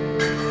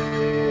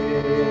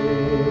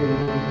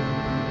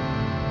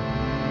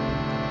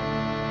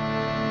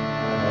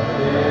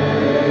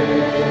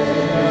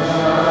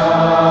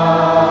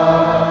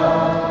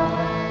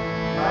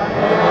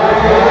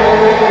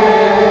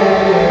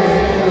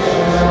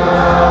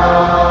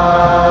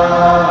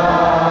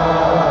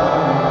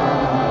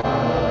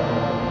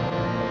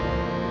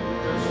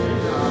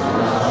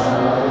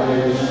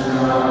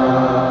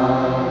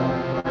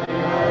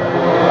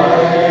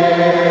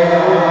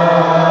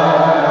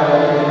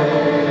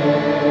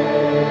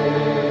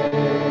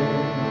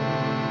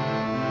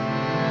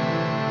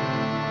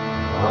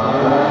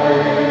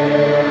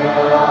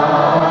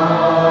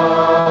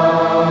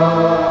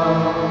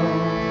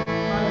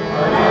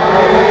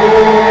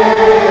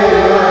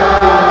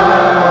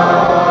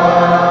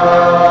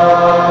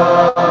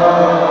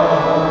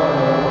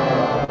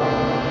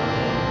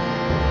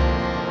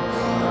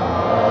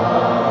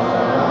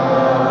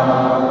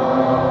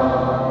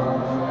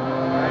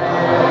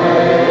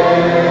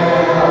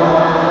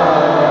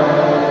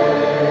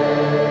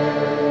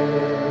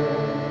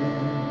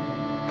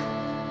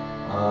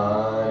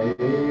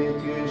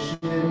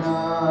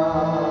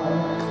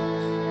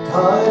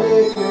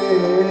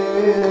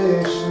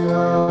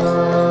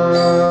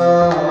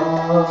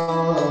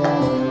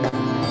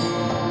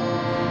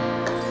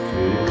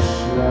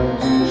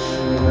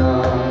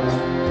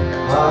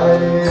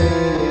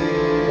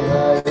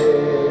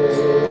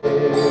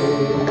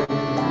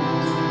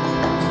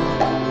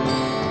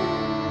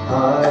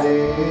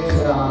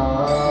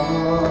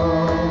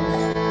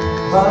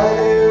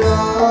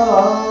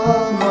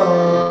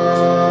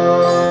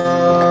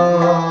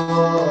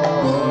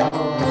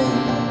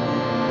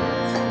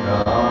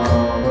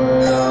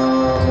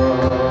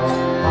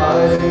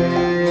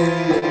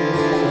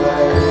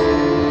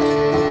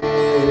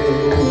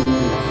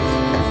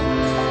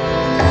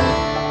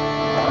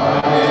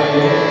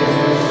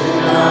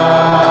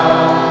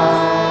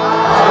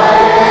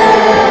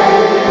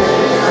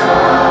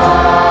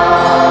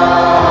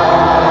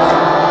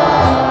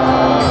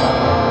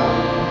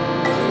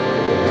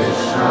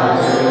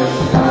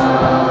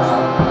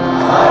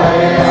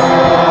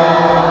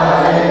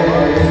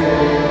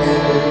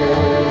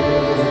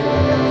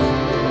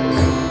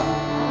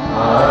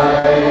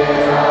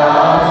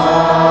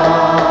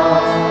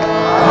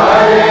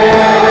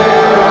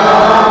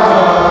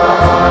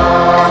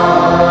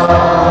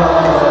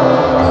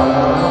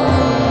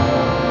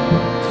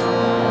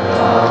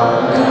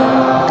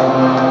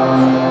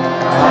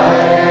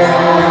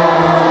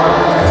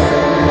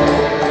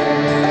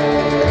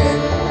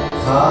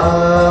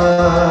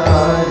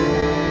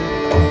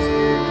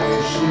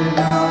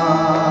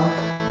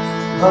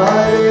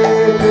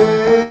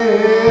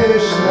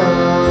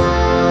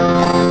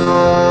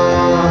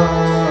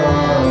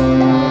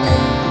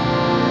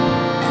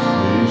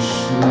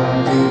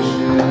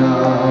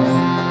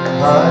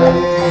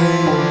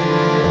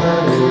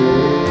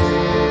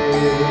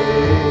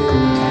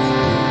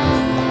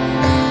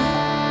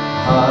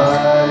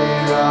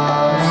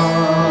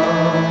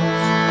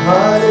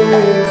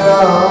 Hare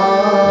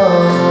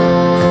Rama,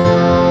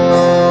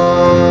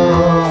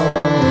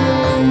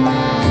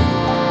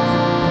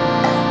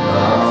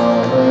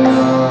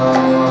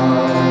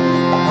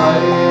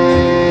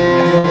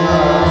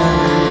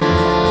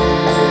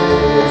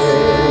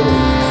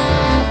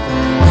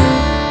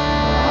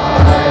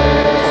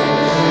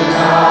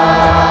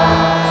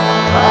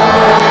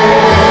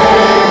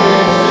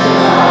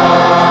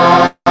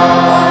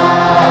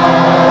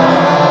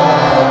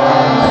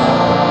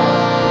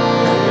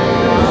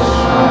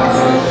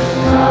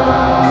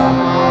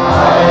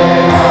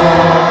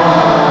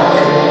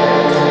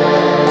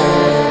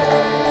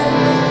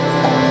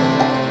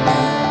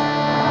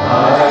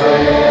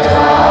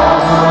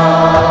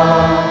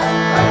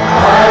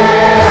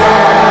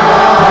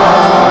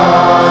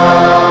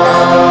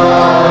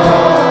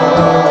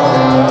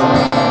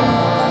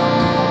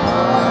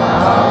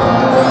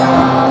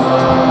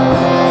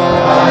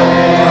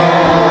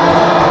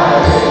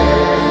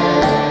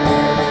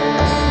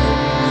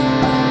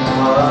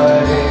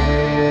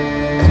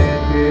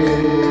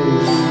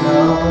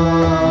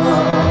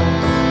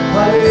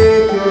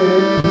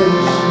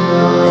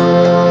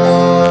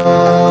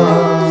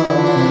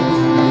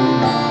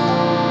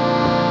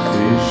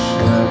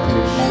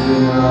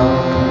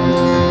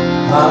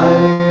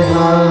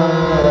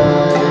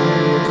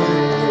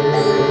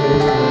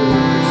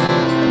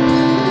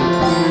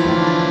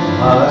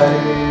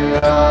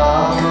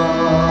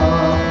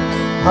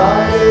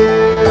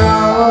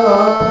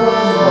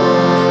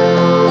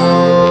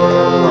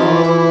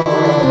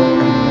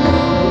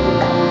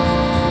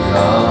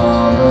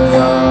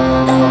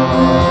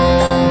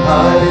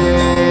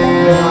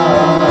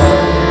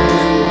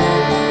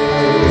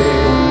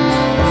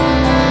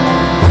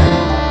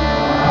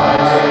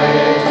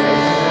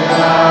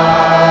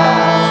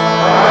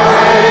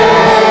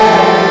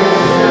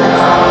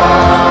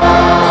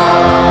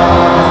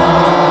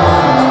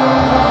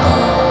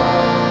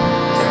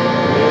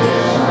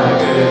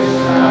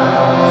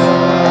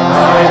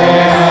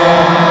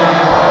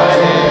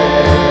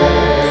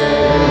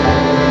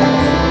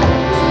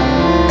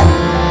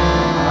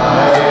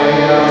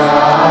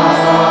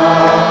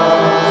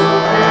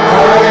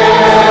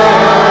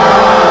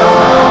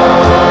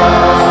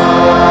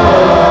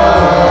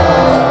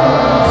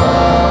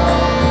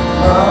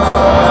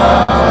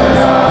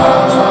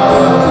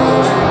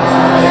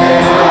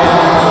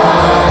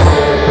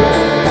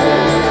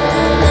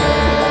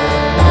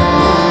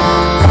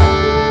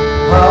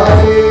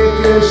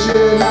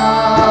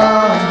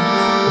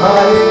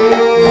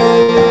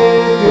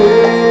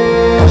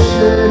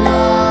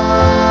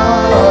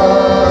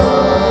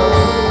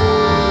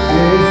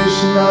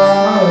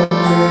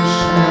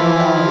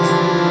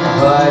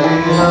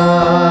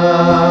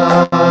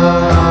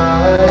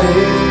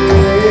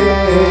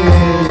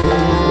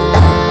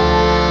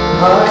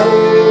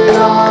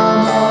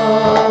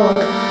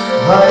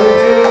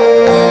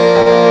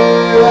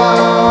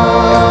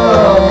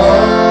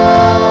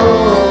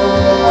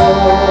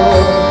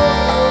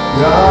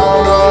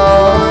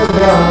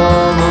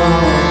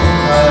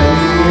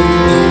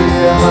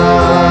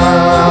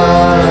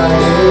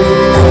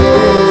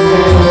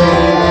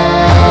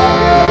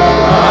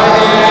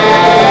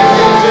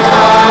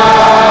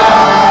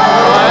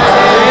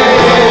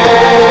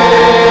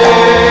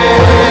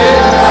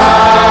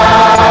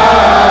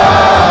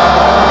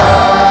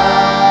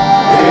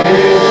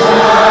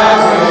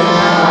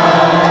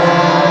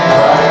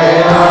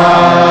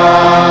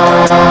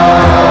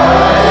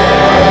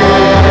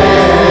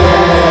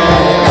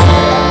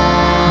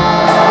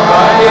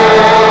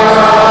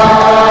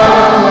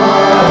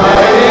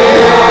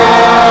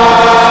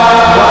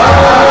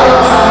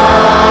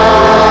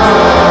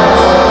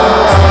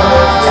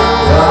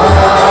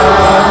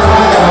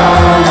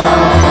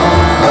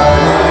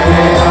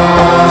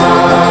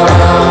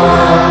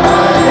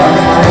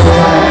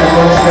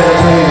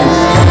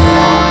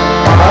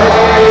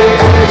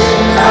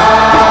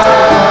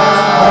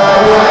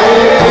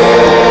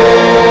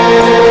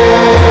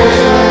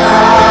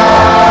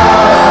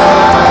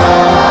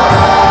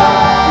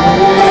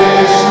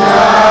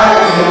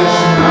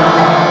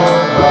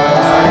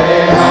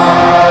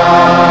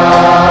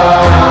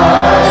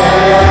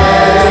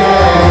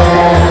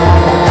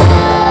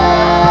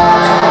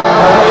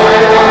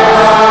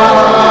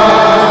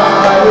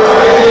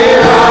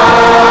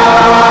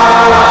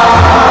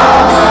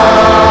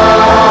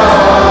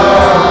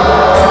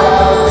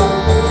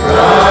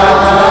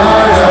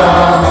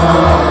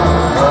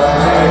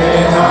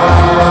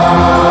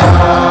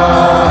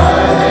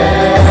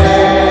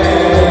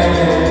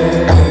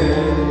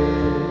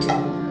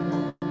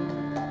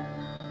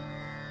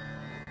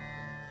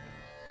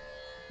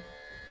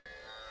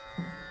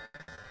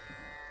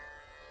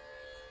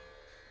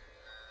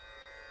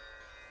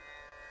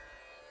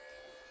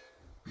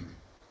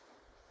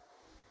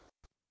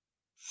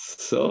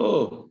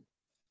 So,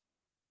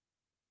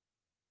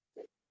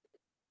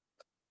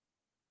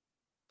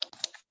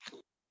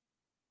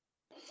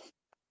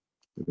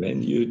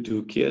 when you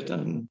do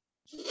kirtan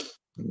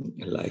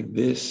like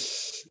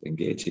this,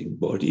 engaging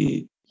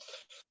body,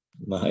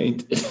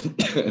 mind,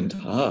 and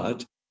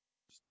heart,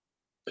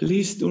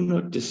 please do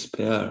not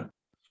despair.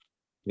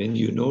 When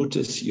you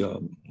notice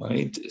your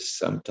mind is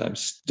sometimes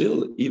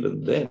still,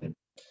 even then,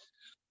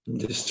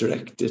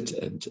 distracted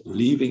and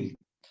leaving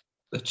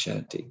the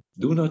chanting,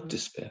 do not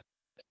despair.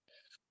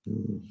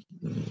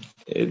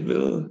 It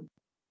will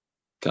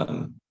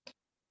come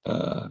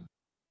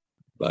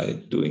by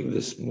doing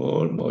this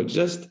more and more.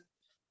 Just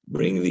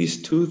bring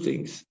these two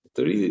things,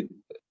 three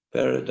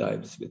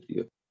paradigms with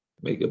you.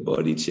 Make a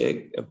body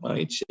check, a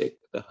mind check,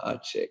 a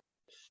heart check,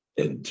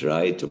 and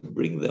try to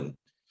bring them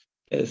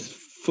as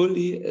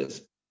fully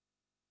as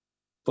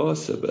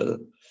possible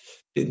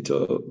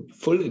into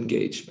full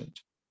engagement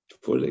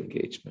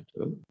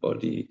of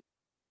body,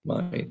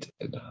 mind,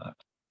 and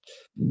heart.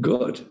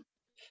 Good.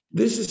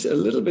 This is a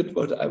little bit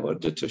what I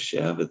wanted to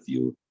share with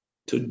you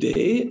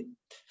today.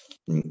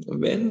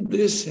 When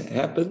this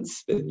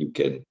happens, then you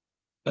can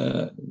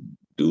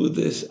do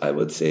this, I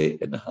would say,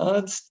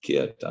 enhanced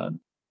kirtan.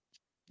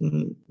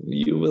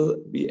 You will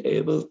be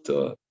able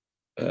to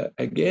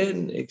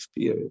again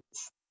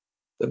experience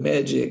the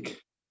magic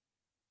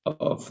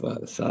of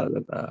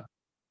sadhana.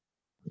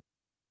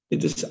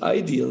 It is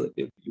ideal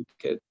if you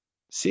can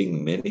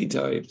sing many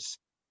times.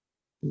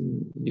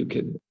 You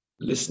can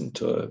listen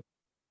to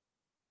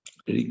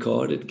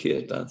recorded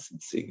kirtans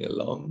and sing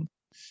along.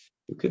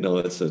 You can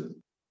also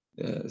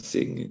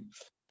sing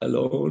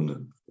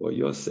alone for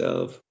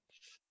yourself.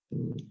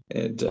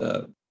 And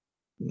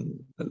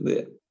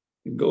the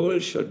goal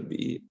should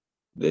be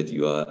that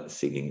you are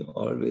singing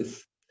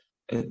always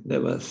and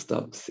never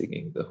stop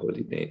singing the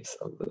holy names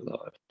of the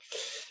Lord.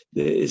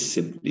 There is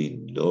simply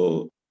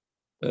no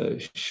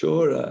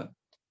surer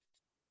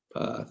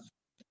path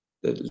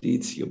that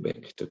leads you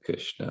back to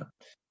Krishna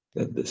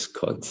than this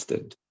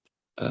constant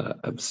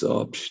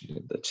absorption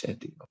in the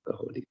chanting of the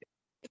holy name.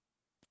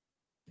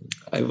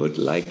 I would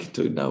like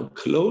to now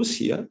close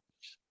here.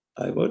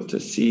 I want to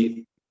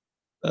see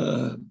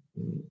if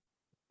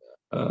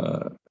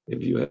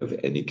you have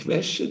any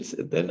questions,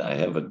 and then I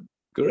have a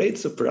great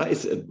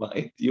surprise in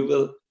mind. You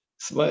will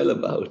smile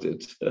about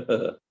it.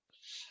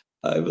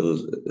 I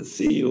will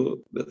see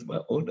you with my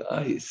own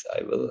eyes.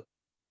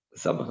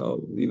 Somehow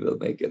we will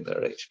make an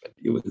arrangement.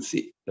 You will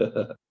see.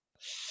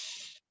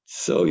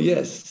 So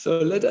yes, so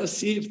let us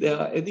see if there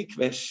are any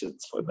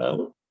questions for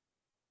now.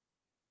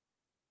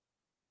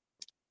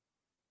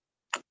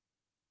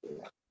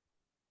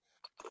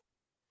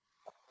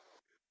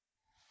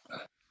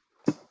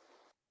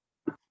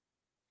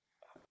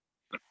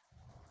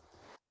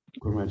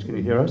 Guru Maharaj, can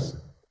you hear us?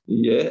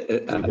 Yeah,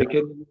 I can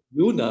hear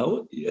you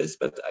now, yes,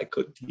 but I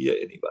couldn't hear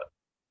anyone.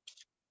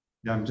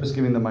 Yeah, I'm just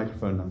giving the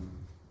microphone now.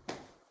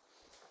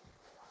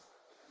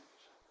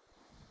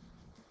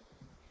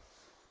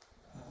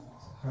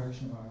 Hare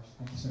Krishna Maharaj,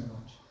 thank you so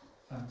much.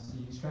 So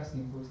you stressed the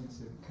importance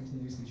of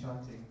continuously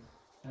chanting,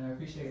 and I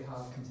appreciate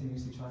how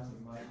continuously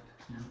chanting might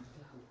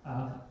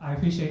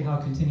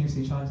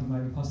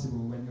be. Possible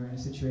when you're in a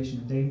situation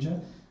of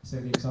danger. So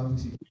the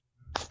examples you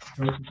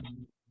draw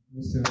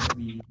also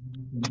the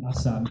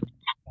Assam.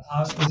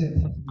 How is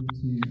it possible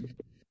to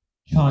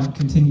chant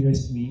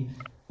continuously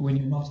when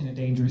you're not in a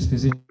dangerous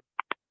position,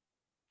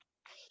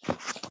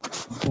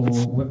 or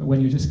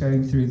when you're just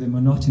going through the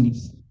monotony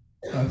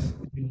of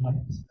life?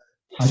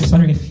 I was just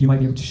wondering if you might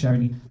be able to share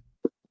any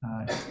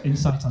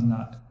insight on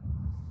that.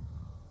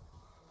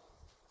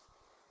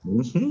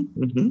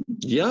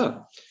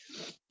 Yeah.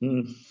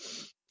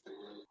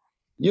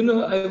 You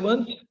know, I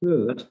once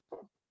heard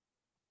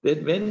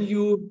that when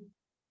you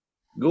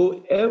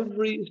go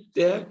every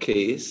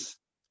staircase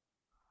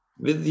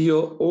with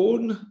your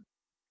own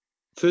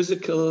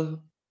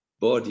physical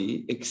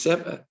body,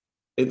 except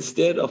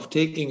instead of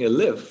taking a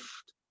lift,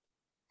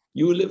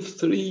 you live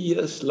 3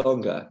 years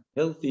longer,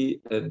 healthy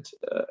and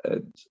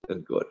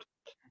good.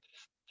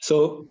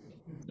 So,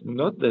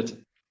 not that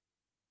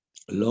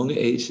long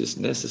age is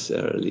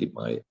necessarily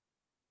my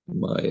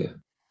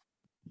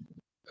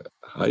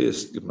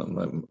highest,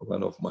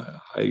 one of my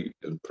high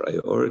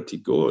priority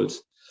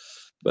goals.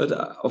 But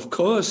of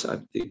course,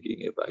 I'm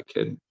thinking if I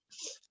can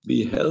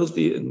be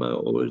healthy in my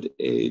old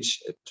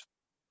age and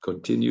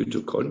continue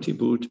to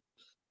contribute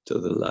to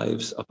the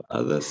lives of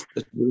others,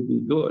 that will be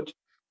good.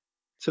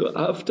 So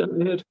after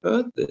I had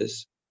heard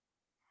this,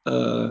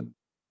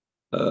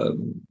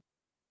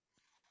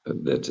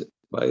 that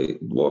by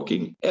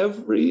walking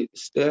every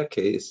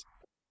staircase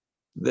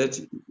that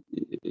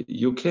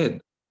you can,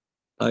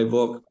 I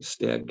walk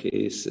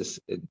staircases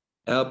in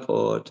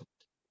airport,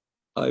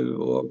 I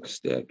walk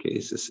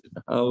staircases in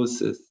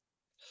houses,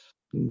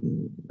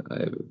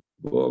 I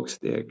walk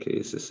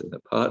staircases in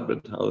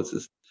apartment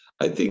houses.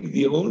 I think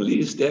the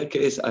only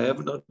staircase I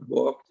have not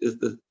walked is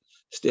the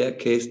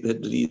staircase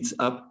that leads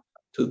up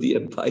to the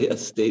Empire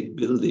State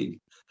Building.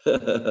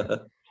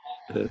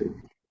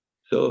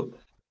 So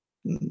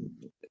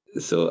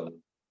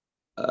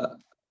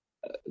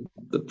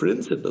the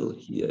principle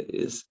here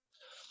is,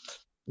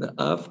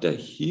 after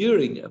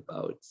hearing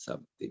about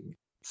something,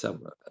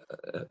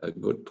 a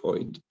good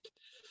point,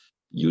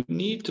 you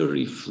need to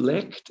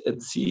reflect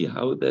and see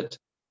how that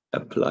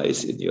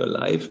applies in your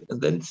life,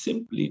 and then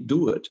simply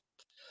do it.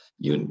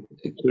 You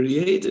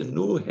create a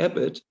new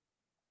habit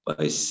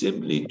by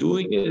simply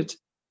doing it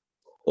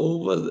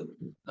over.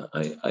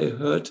 I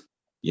heard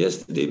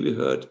yesterday, we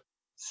heard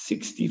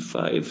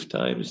 65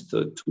 times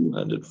to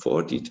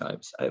 240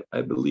 times.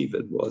 I believe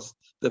that was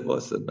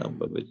the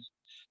number which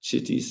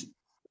Kshitij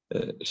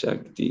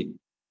Shakti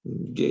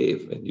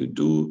gave. When you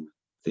do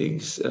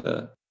things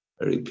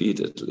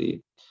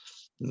repeatedly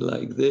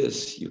like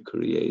this, you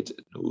create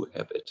a new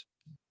habit.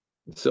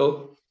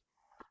 So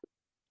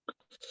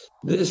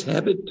this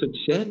habit to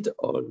chant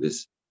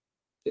always,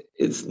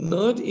 it's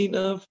not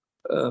enough.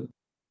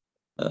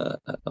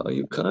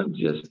 You can't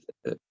just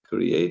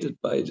create it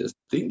by just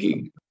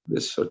thinking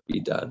this should be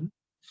done,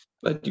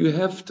 but you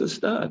have to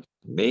start.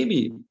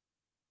 Maybe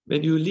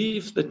when you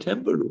leave the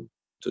temple room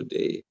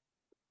today,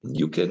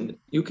 you can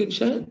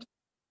chant,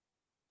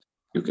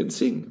 you can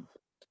sing.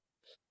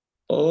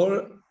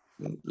 Or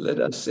let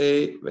us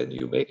say, when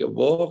you make a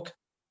walk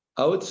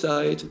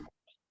outside,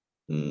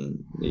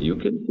 you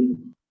can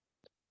sing.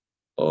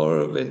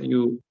 Or when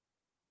you,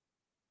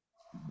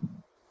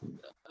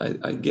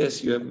 I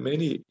guess you have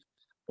many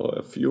or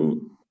a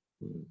few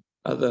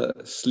other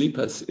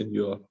sleepers in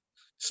your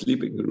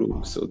sleeping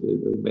room, so they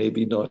will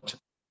maybe not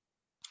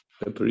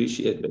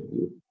appreciate when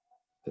you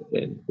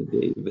end the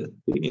day with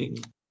singing.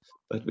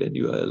 But when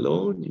you are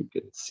alone, you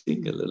can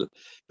sing a little.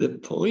 The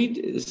point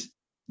is,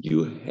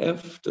 you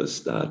have to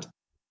start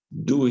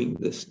doing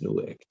this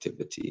new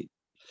activity.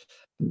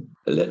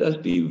 Let us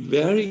be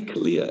very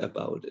clear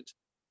about it.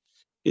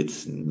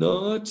 It's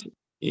not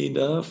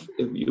enough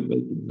if you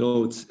make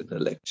notes in a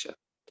lecture.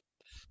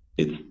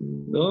 It's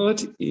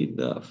not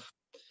enough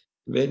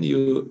when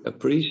you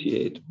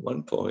appreciate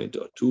 1 point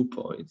or 2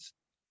 points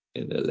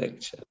in a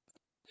lecture.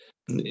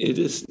 It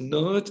is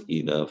not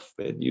enough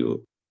when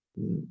you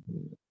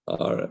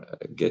are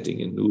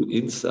getting a new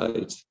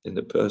insight in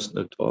a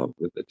personal talk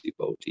with a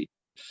devotee.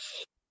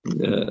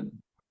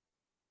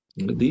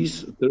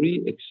 These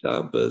 3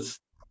 examples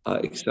are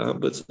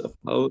examples of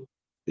how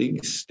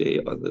things stay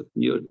on the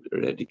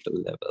theoretical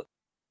level.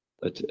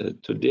 But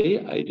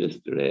today I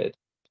just read,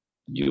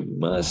 you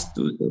must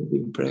do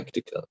something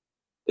practical.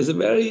 It's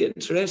very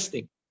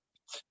interesting.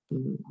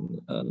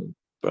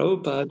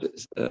 Prabhupada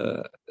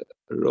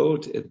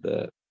wrote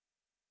in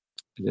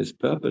his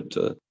Purport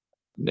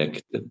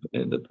Nectar,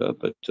 in the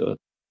Purport to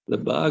the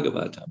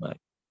Bhagavatam.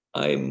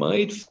 I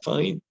might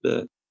find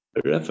the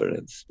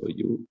reference for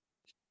you.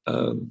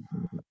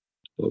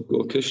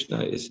 Krishna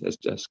has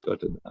just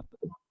gotten up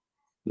and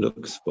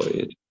looks for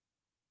it.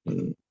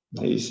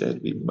 He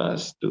said we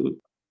must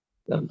do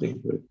something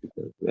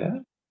practical.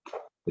 Where?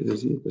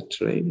 Is it the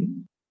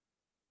training?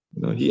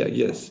 No, here,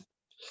 yes.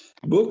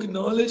 Book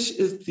knowledge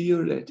is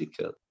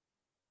theoretical.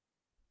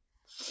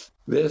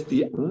 Whereas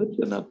the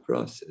archana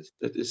process,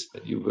 that is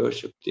when you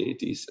worship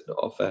deities and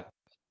offer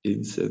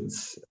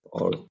incense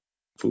or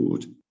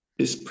food,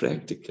 is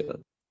practical.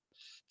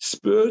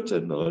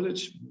 Spiritual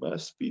knowledge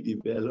must be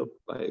developed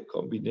by a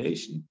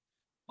combination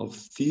of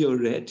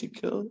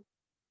theoretical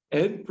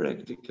and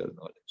practical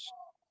knowledge.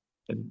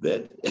 And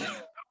that,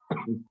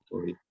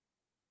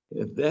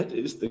 and that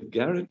is the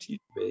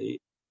guaranteed way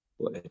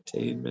for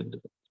attainment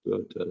of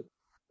spiritual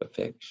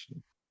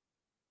perfection.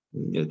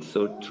 It's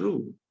so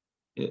true.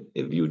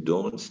 If you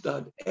don't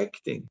start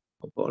acting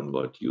upon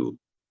what you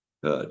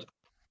heard,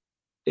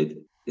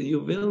 you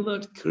will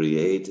not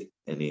create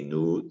any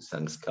new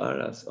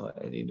sanskaras or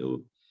any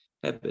new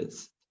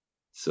habits.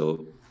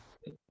 So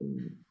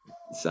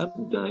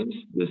sometimes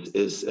this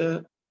is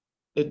a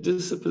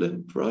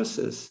disciplined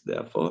process.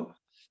 Therefore,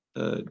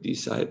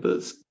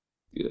 disciples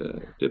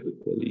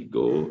typically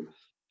go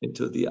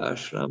into the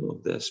ashram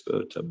of their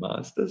spiritual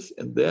masters,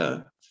 and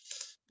there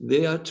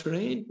they are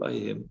trained by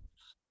him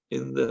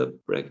in the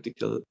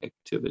practical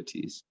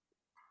activities.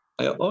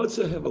 I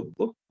also have a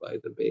book, by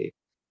the way,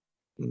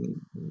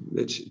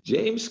 which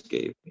James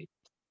gave me.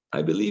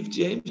 I believe,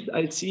 James,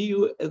 I see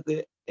you at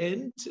the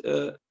end.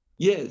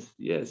 Yes.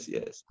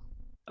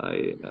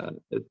 I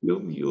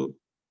assume you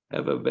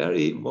have a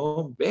very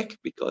warm back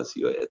because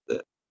you're at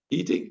the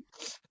eating.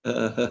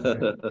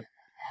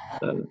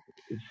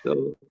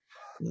 So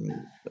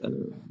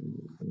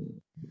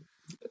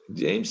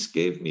James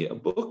gave me a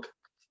book,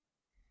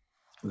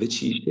 which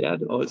he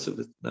shared also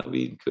with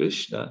Naveen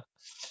Krishna,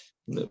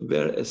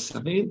 where a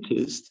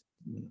scientist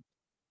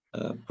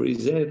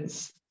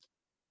presents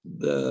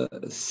the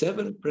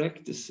 7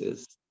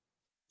 practices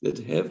that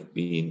have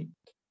been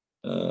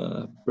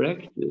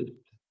practiced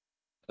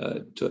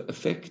to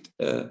affect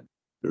a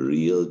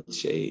real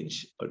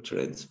change or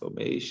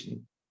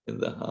transformation in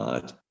the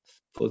heart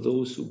for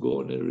those who go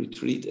on a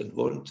retreat and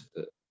want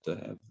to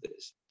have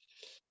this.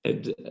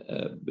 And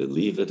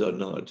believe it or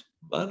not,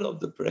 one of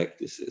the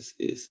practices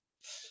is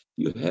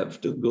you have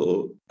to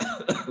go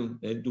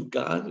and do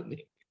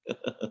gardening.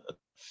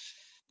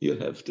 You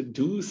have to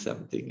do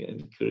something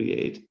and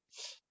create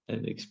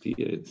an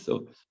experience.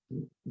 So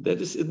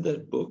that is in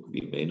that book.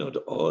 We may not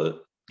all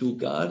do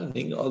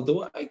gardening,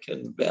 although I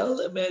can well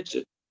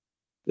imagine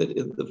that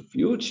in the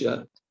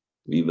future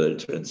we will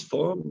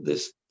transform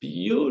this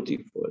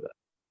beautiful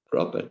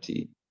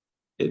property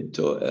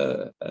into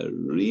a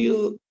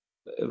real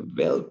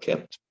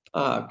well-kept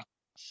park.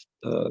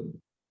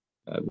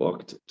 I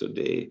walked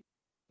today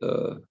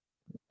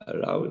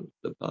around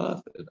the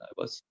path, and I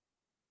was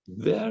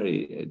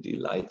very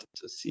delighted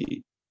to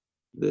see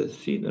the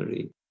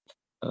scenery.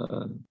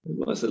 It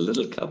was a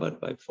little covered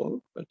by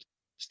fog, but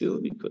still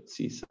we could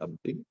see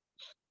something.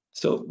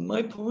 So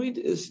my point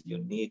is, you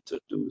need to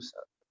do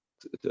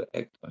something to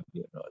act on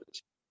your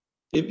knowledge.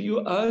 If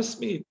you ask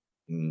me,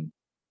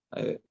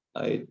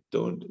 I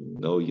don't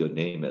know your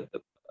name at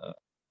the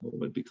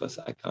moment because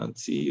I can't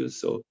see you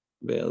so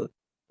well.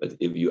 But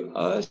if you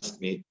ask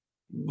me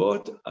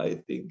what I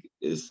think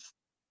is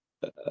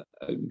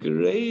a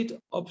great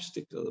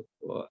obstacle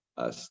for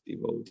us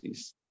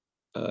devotees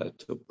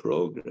to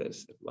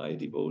progress, why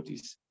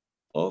devotees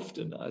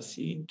often are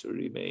seen to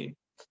remain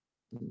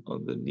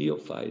on the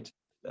neophyte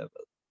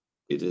level,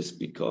 it is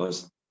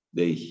because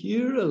they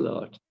hear a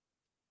lot.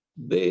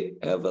 They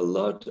have a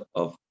lot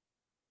of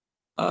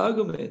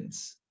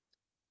arguments,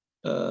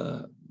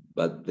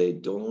 but they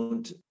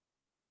don't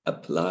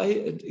apply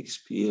and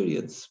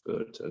experience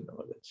spiritual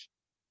knowledge.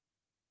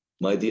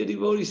 My dear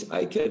devotees,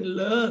 I can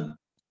learn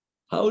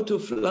how to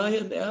fly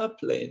an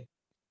airplane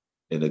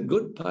in a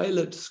good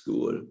pilot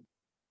school,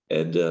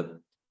 and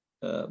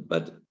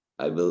but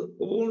I will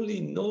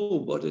only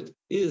know what it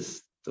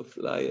is to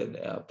fly an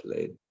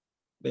airplane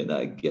when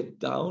I get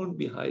down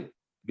behind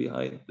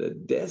the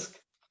desk,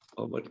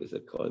 or what is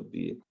it called,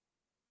 the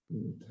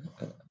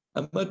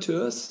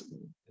amateurs,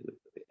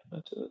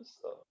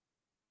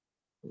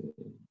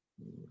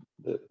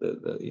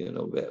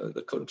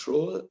 the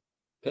control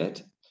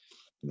pad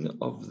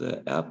of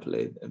the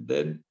airplane, and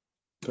then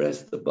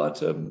press the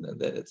button, and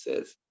then it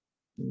says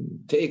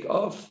take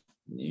off,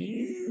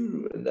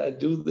 and I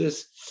do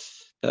this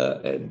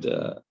and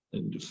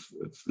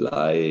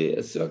fly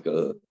a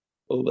circle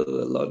over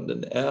the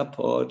London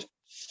airport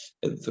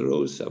and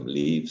throw some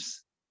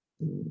leaves,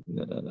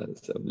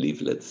 some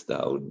leaflets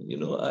down.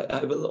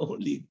 I will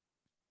only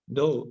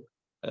know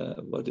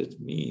what it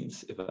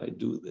means if I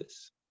do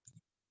this.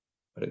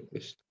 Hare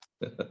Krishna.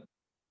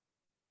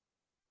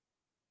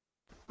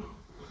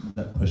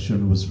 That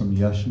question was from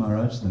Yash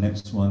Maharaj. The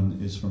next one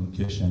is from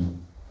Kishan.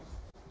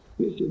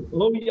 Kishan.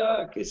 Oh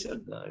yeah,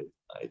 Kishan.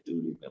 I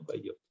do remember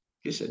you.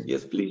 Kishan,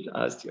 yes, please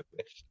ask your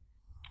question.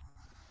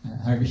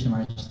 Hare Krishna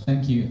Maharaj,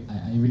 thank you.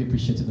 I really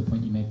appreciated the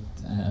point you made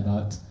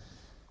about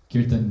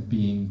Kirtan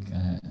being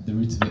the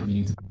root of it,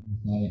 meaning to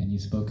glorify, and you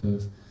spoke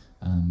of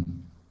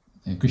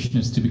Krishna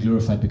is to be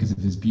glorified because of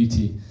his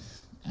beauty.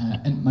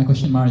 And my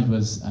question, Maharaj,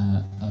 was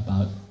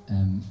about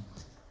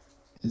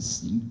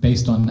is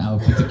based on our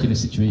particular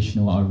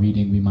situation or our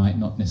reading, we might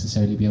not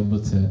necessarily be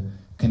able to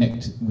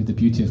connect with the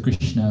beauty of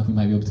Krishna. We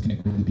might be able to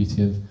connect with the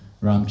beauty of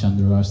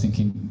Ramchandra. I was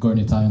thinking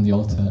Gaurnitai on the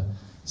altar.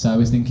 So I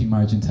was thinking,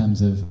 Maharaj, in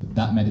terms of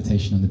that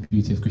meditation on the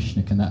beauty of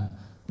Krishna, can that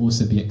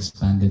also be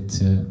expanded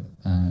to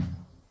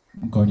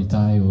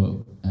Gaurnitai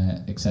or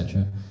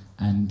etc.?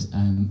 And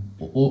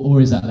or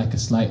is that like a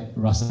slight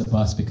rasa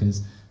bas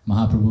because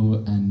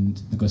Mahaprabhu and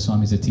the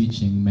Goswamis are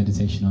teaching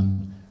meditation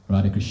on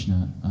Radha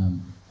Krishna?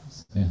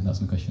 So yeah, that's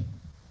my question.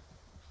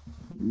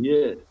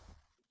 Yeah.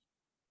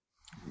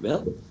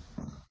 Well,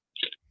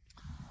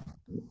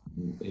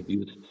 if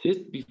you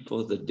sit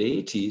before the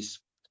deities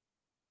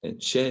and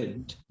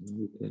chant,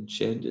 you can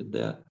chant in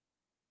their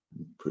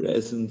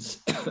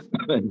presence,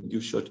 and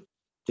you should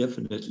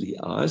definitely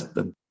ask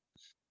them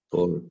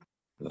for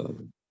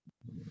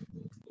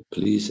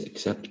please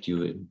accept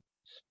you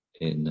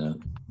in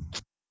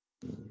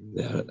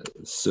their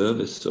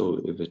service. So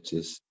if it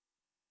is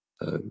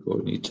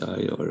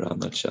Gaurnitai or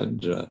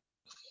Ramachandra,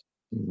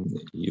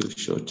 you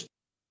should.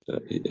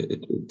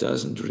 It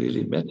doesn't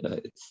really matter.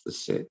 It's the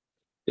same.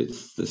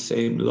 It's the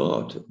same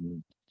Lord.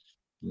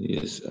 He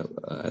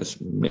has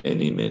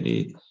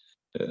many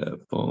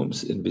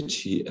forms in which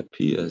he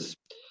appears.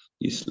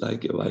 He's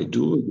like a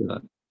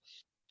Vaidurya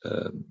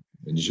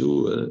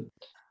jewel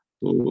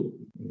who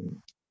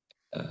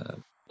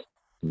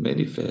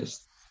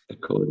manifests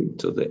according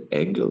to the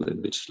angle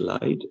in which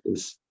light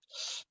is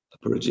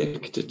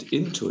projected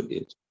into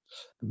it.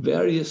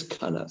 Various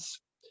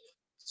colors.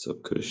 So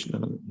Krishna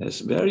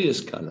has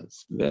various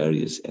colors,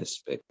 various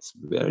aspects,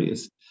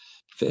 various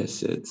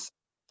facets.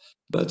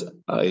 But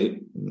there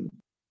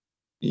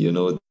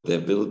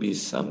will be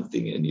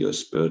something in your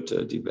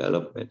spiritual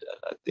development.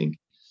 And I think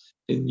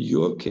in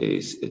your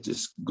case, it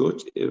is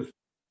good if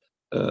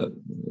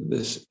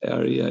this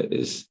area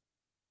is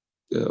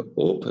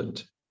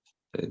opened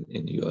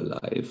in your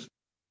life,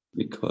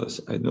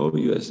 because I know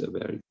you as a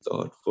very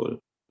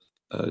thoughtful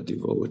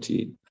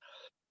devotee.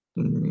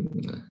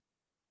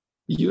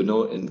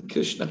 In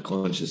Krishna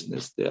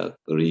consciousness, there are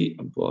three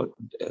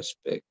important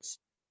aspects.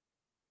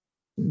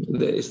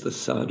 There is the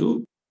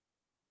sadhu,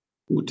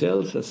 who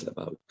tells us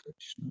about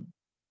Krishna.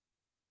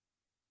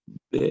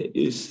 There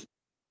is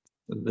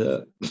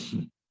the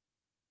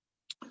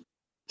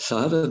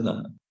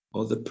sadhana,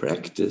 or the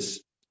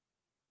practice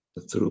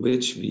through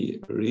which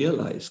we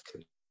realize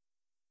Krishna.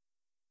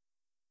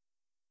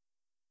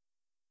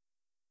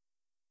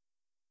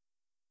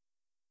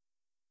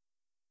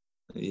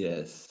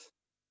 Yes.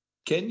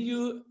 Can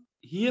you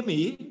hear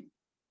me?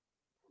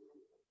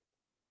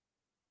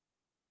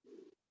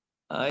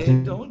 I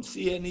don't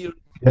see any.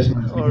 Yes, we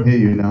can hear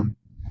you now.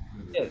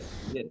 Yes,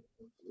 yes.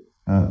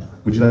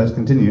 Would you like to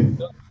continue?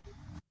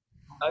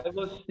 I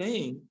was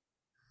saying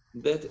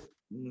that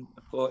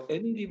for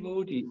any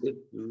devotee,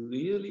 it's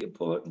really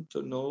important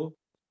to know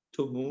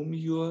to whom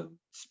you are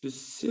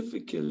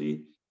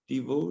specifically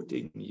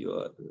devoting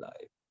your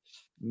life.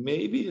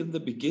 Maybe in the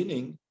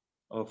beginning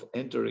of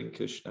entering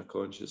Krishna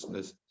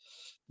consciousness,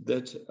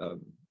 that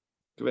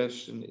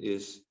question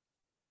is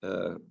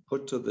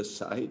put to the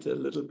side a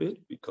little bit,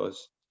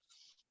 because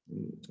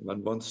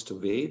one wants to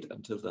wait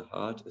until the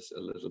heart is a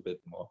little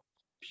bit more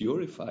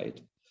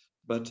purified.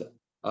 But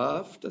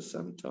after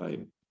some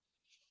time,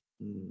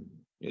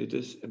 it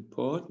is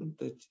important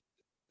that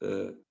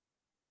the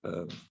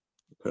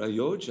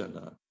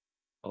prayojana,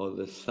 or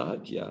the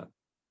sadhya,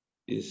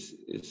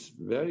 is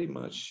very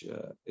much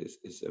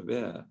is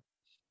aware,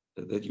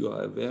 that you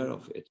are aware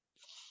of it.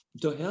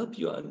 To help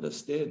you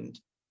understand,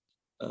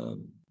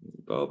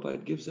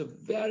 Prabhupada gives a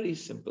very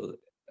simple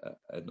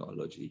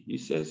analogy. He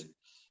says,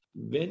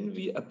 when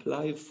we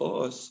apply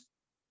force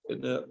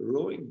in a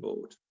rowing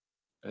boat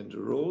and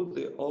row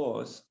the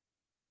oars,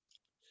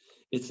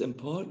 it's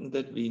important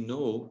that we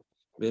know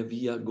where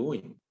we are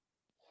going,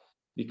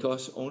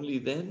 because only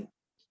then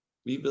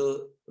we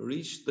will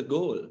reach the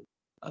goal.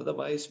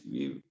 Otherwise,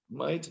 we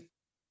might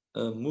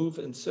move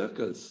in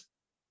circles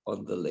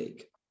on the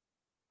lake.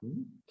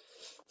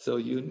 So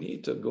you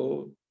need to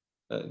go,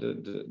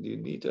 you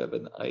need to have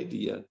an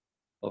idea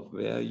of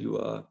where you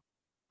are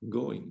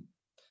going.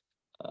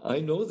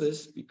 I know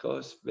this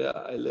because where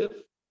I live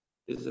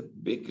is a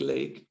big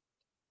lake,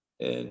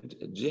 and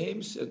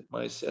James and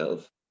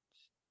myself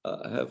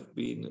have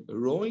been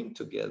rowing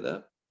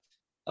together.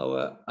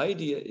 Our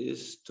idea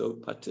is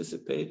to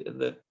participate in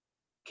the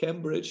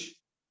Cambridge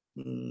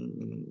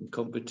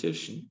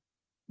competition,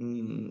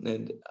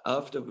 and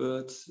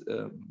afterwards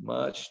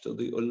march to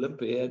the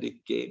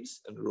Olympiadic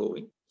Games and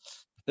rowing.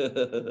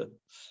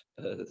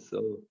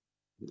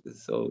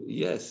 So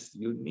yes,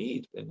 you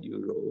need, when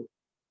you row,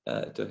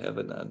 to have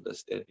an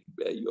understanding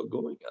where you're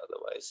going.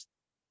 Otherwise,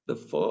 the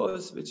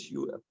force which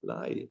you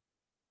apply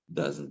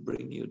doesn't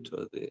bring you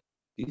to the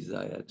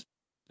desired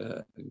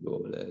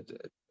goal.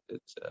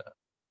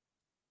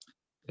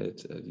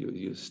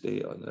 You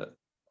stay on a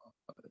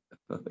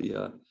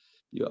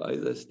you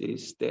either stay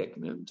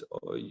stagnant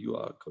or you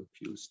are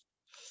confused.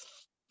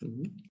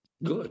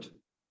 Good.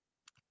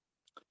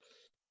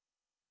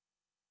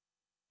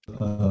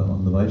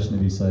 On the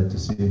Vaishnavi side, to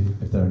see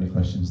if there are any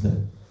questions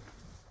there.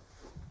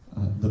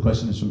 The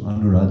question is from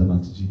Anuradha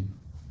Mataji.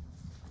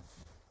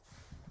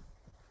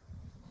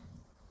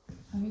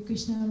 Hare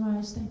Krishna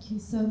Maharaj, thank you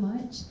so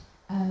much.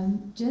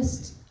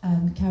 Just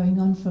carrying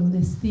on from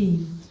this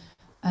theme,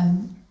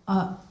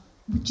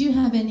 would you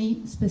have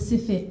any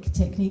specific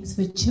techniques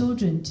for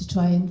children to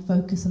try and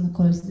focus on the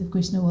qualities of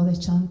Krishna while they're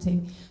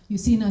chanting?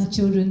 You've seen our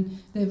children,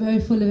 they're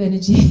very full of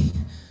energy,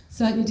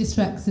 slightly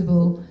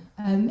distractible.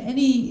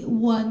 Any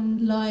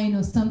one line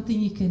or something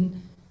you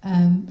can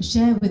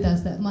share with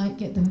us that might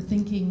get them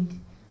thinking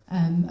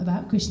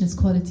about Krishna's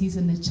qualities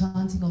when they're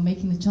chanting, or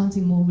making the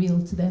chanting more real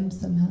to them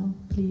somehow,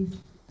 please?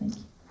 Thank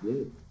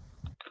you.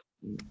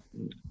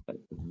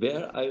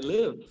 Where I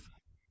live,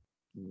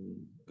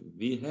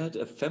 we had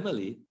a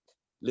family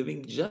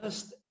living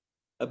just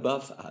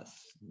above us.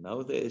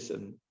 Now there is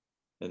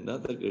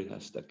another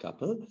Grihastha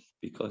couple,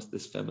 because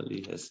this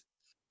family has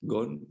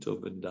gone to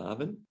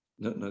Vrindavan,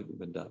 not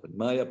Vrindavan,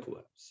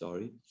 Mayapur,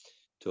 sorry,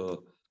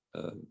 to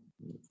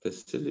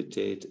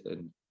facilitate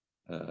an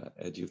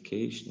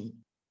education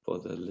for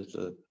the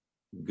little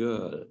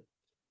girl.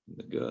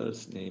 The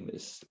girl's name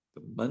is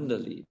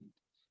Mandali.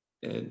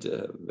 And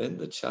when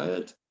the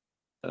child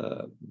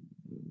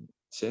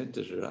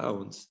chanted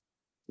rounds,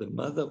 the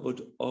mother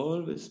would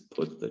always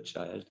put the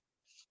child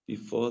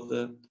before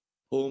the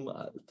home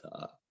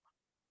altar,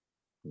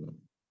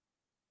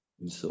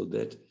 so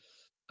that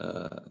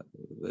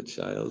the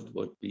child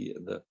would be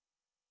in the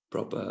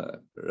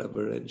proper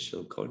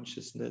reverential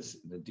consciousness,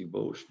 in a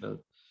devotional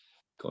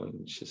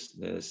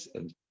consciousness,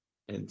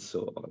 and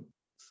so on.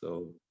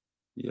 So,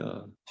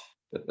 yeah,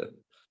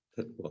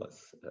 that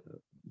was,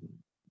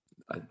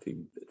 I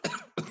think,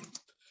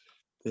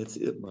 that's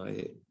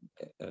my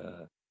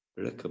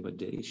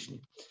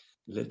recommendation.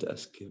 Let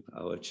us give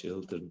our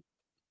children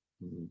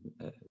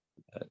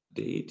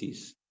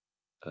deities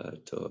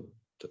to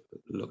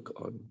look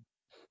on.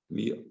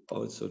 We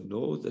also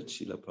know that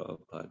Srila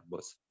Prabhupada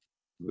was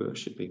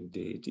worshipping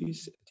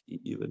deities, and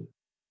he even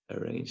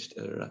arranged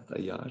a Ratha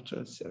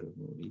Yatra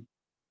ceremony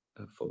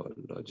for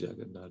Lord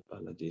Jagannath,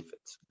 Baladev,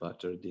 and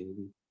Subhadra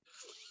Devi.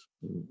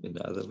 In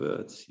other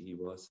words, he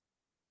was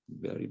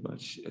very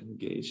much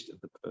engaged in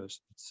the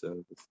personal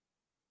service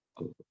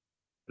of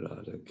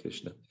Radha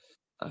Krishna.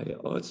 I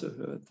also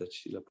heard that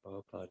Srila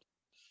Prabhupada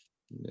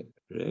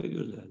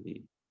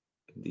regularly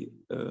in the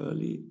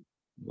early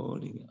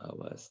morning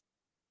hours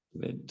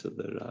went to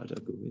the Radha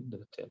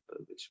Govinda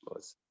temple, which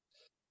was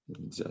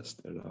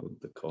just around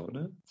the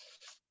corner,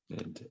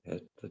 and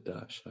had the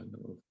darshan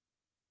of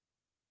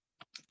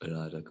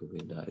Radha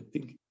Govinda. I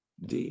think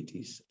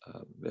deities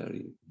are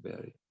very,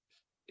 very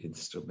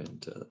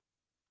instrumental.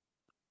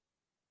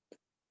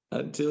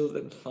 Until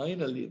then,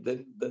 finally,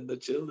 then the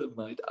children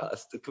might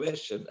ask the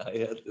question. I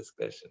had this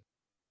question.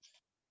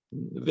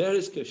 Where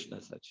is Krishna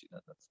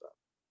Satchidananda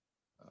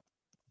Swami?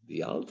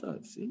 The altar,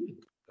 see,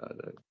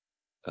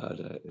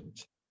 Radha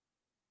and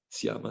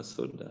Syama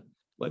Sundar.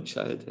 One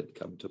child had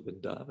come to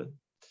Vrindavan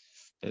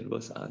and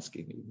was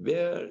asking me,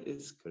 where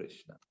is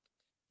Krishna?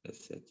 I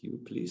said, you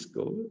please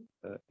go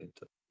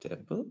into the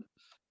temple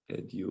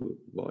and you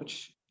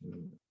watch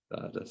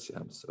Radha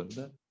Syam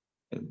Sundar,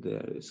 and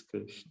there is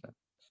Krishna.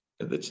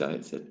 And the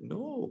child said,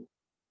 no,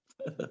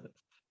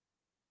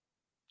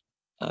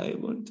 I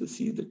want to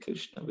see the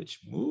Krishna which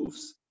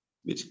moves,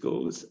 which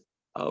goes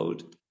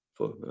out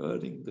for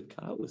herding the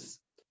cows,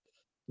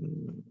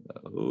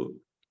 who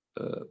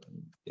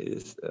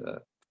is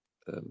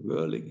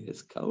whirling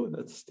his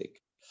cowherd stick.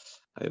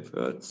 I've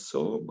heard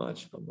so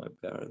much from my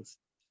parents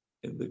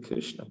in the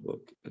Krishna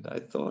book, and I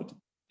thought,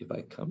 if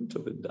I come to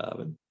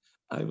Vrindavan,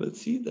 I will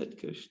see that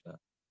Krishna.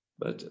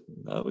 But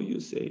now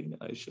you're saying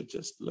I should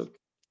just look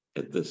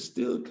at the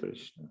still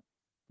Krishna,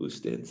 who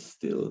stands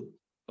still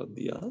on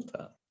the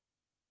altar.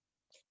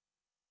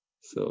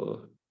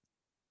 So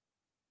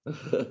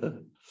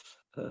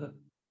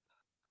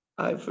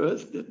I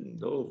first didn't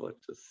know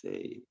what to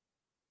say.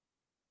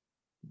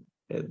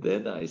 And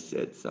then I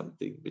said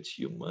something which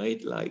you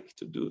might like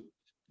to do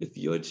with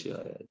your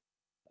child.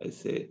 I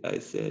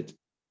said,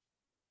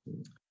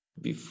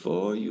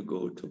 before you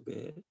go to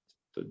bed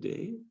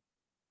today,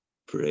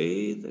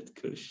 pray that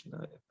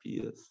Krishna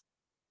appears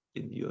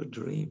in your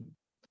dream.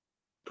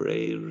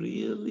 Pray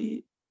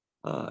really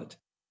hard.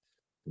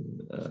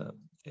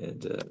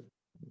 And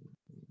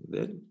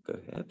then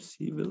perhaps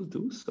he will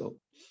do so.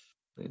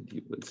 And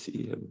you will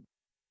see him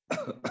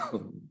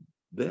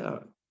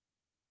there.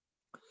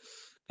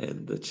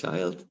 And the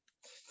child,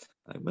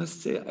 I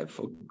must say, I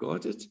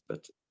forgot it,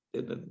 but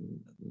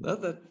in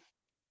another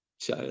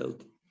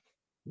child's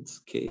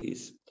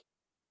case,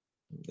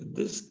 in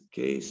this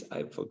case,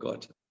 I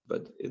forgot,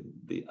 but in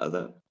the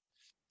other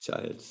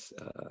child's,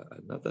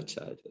 another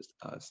child has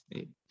asked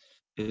me,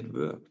 it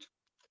worked.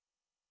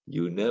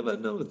 You never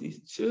know,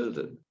 these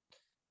children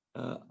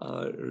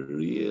are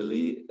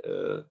really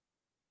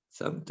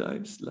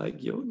sometimes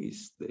like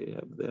yogis. They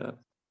have their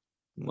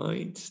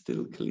mind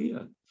still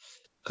clear.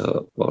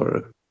 Or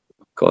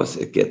of course,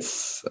 it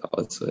gets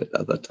also at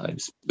other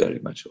times very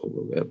much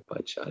overwhelmed by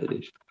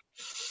childish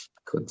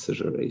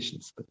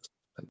considerations, but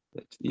like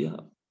that, yeah.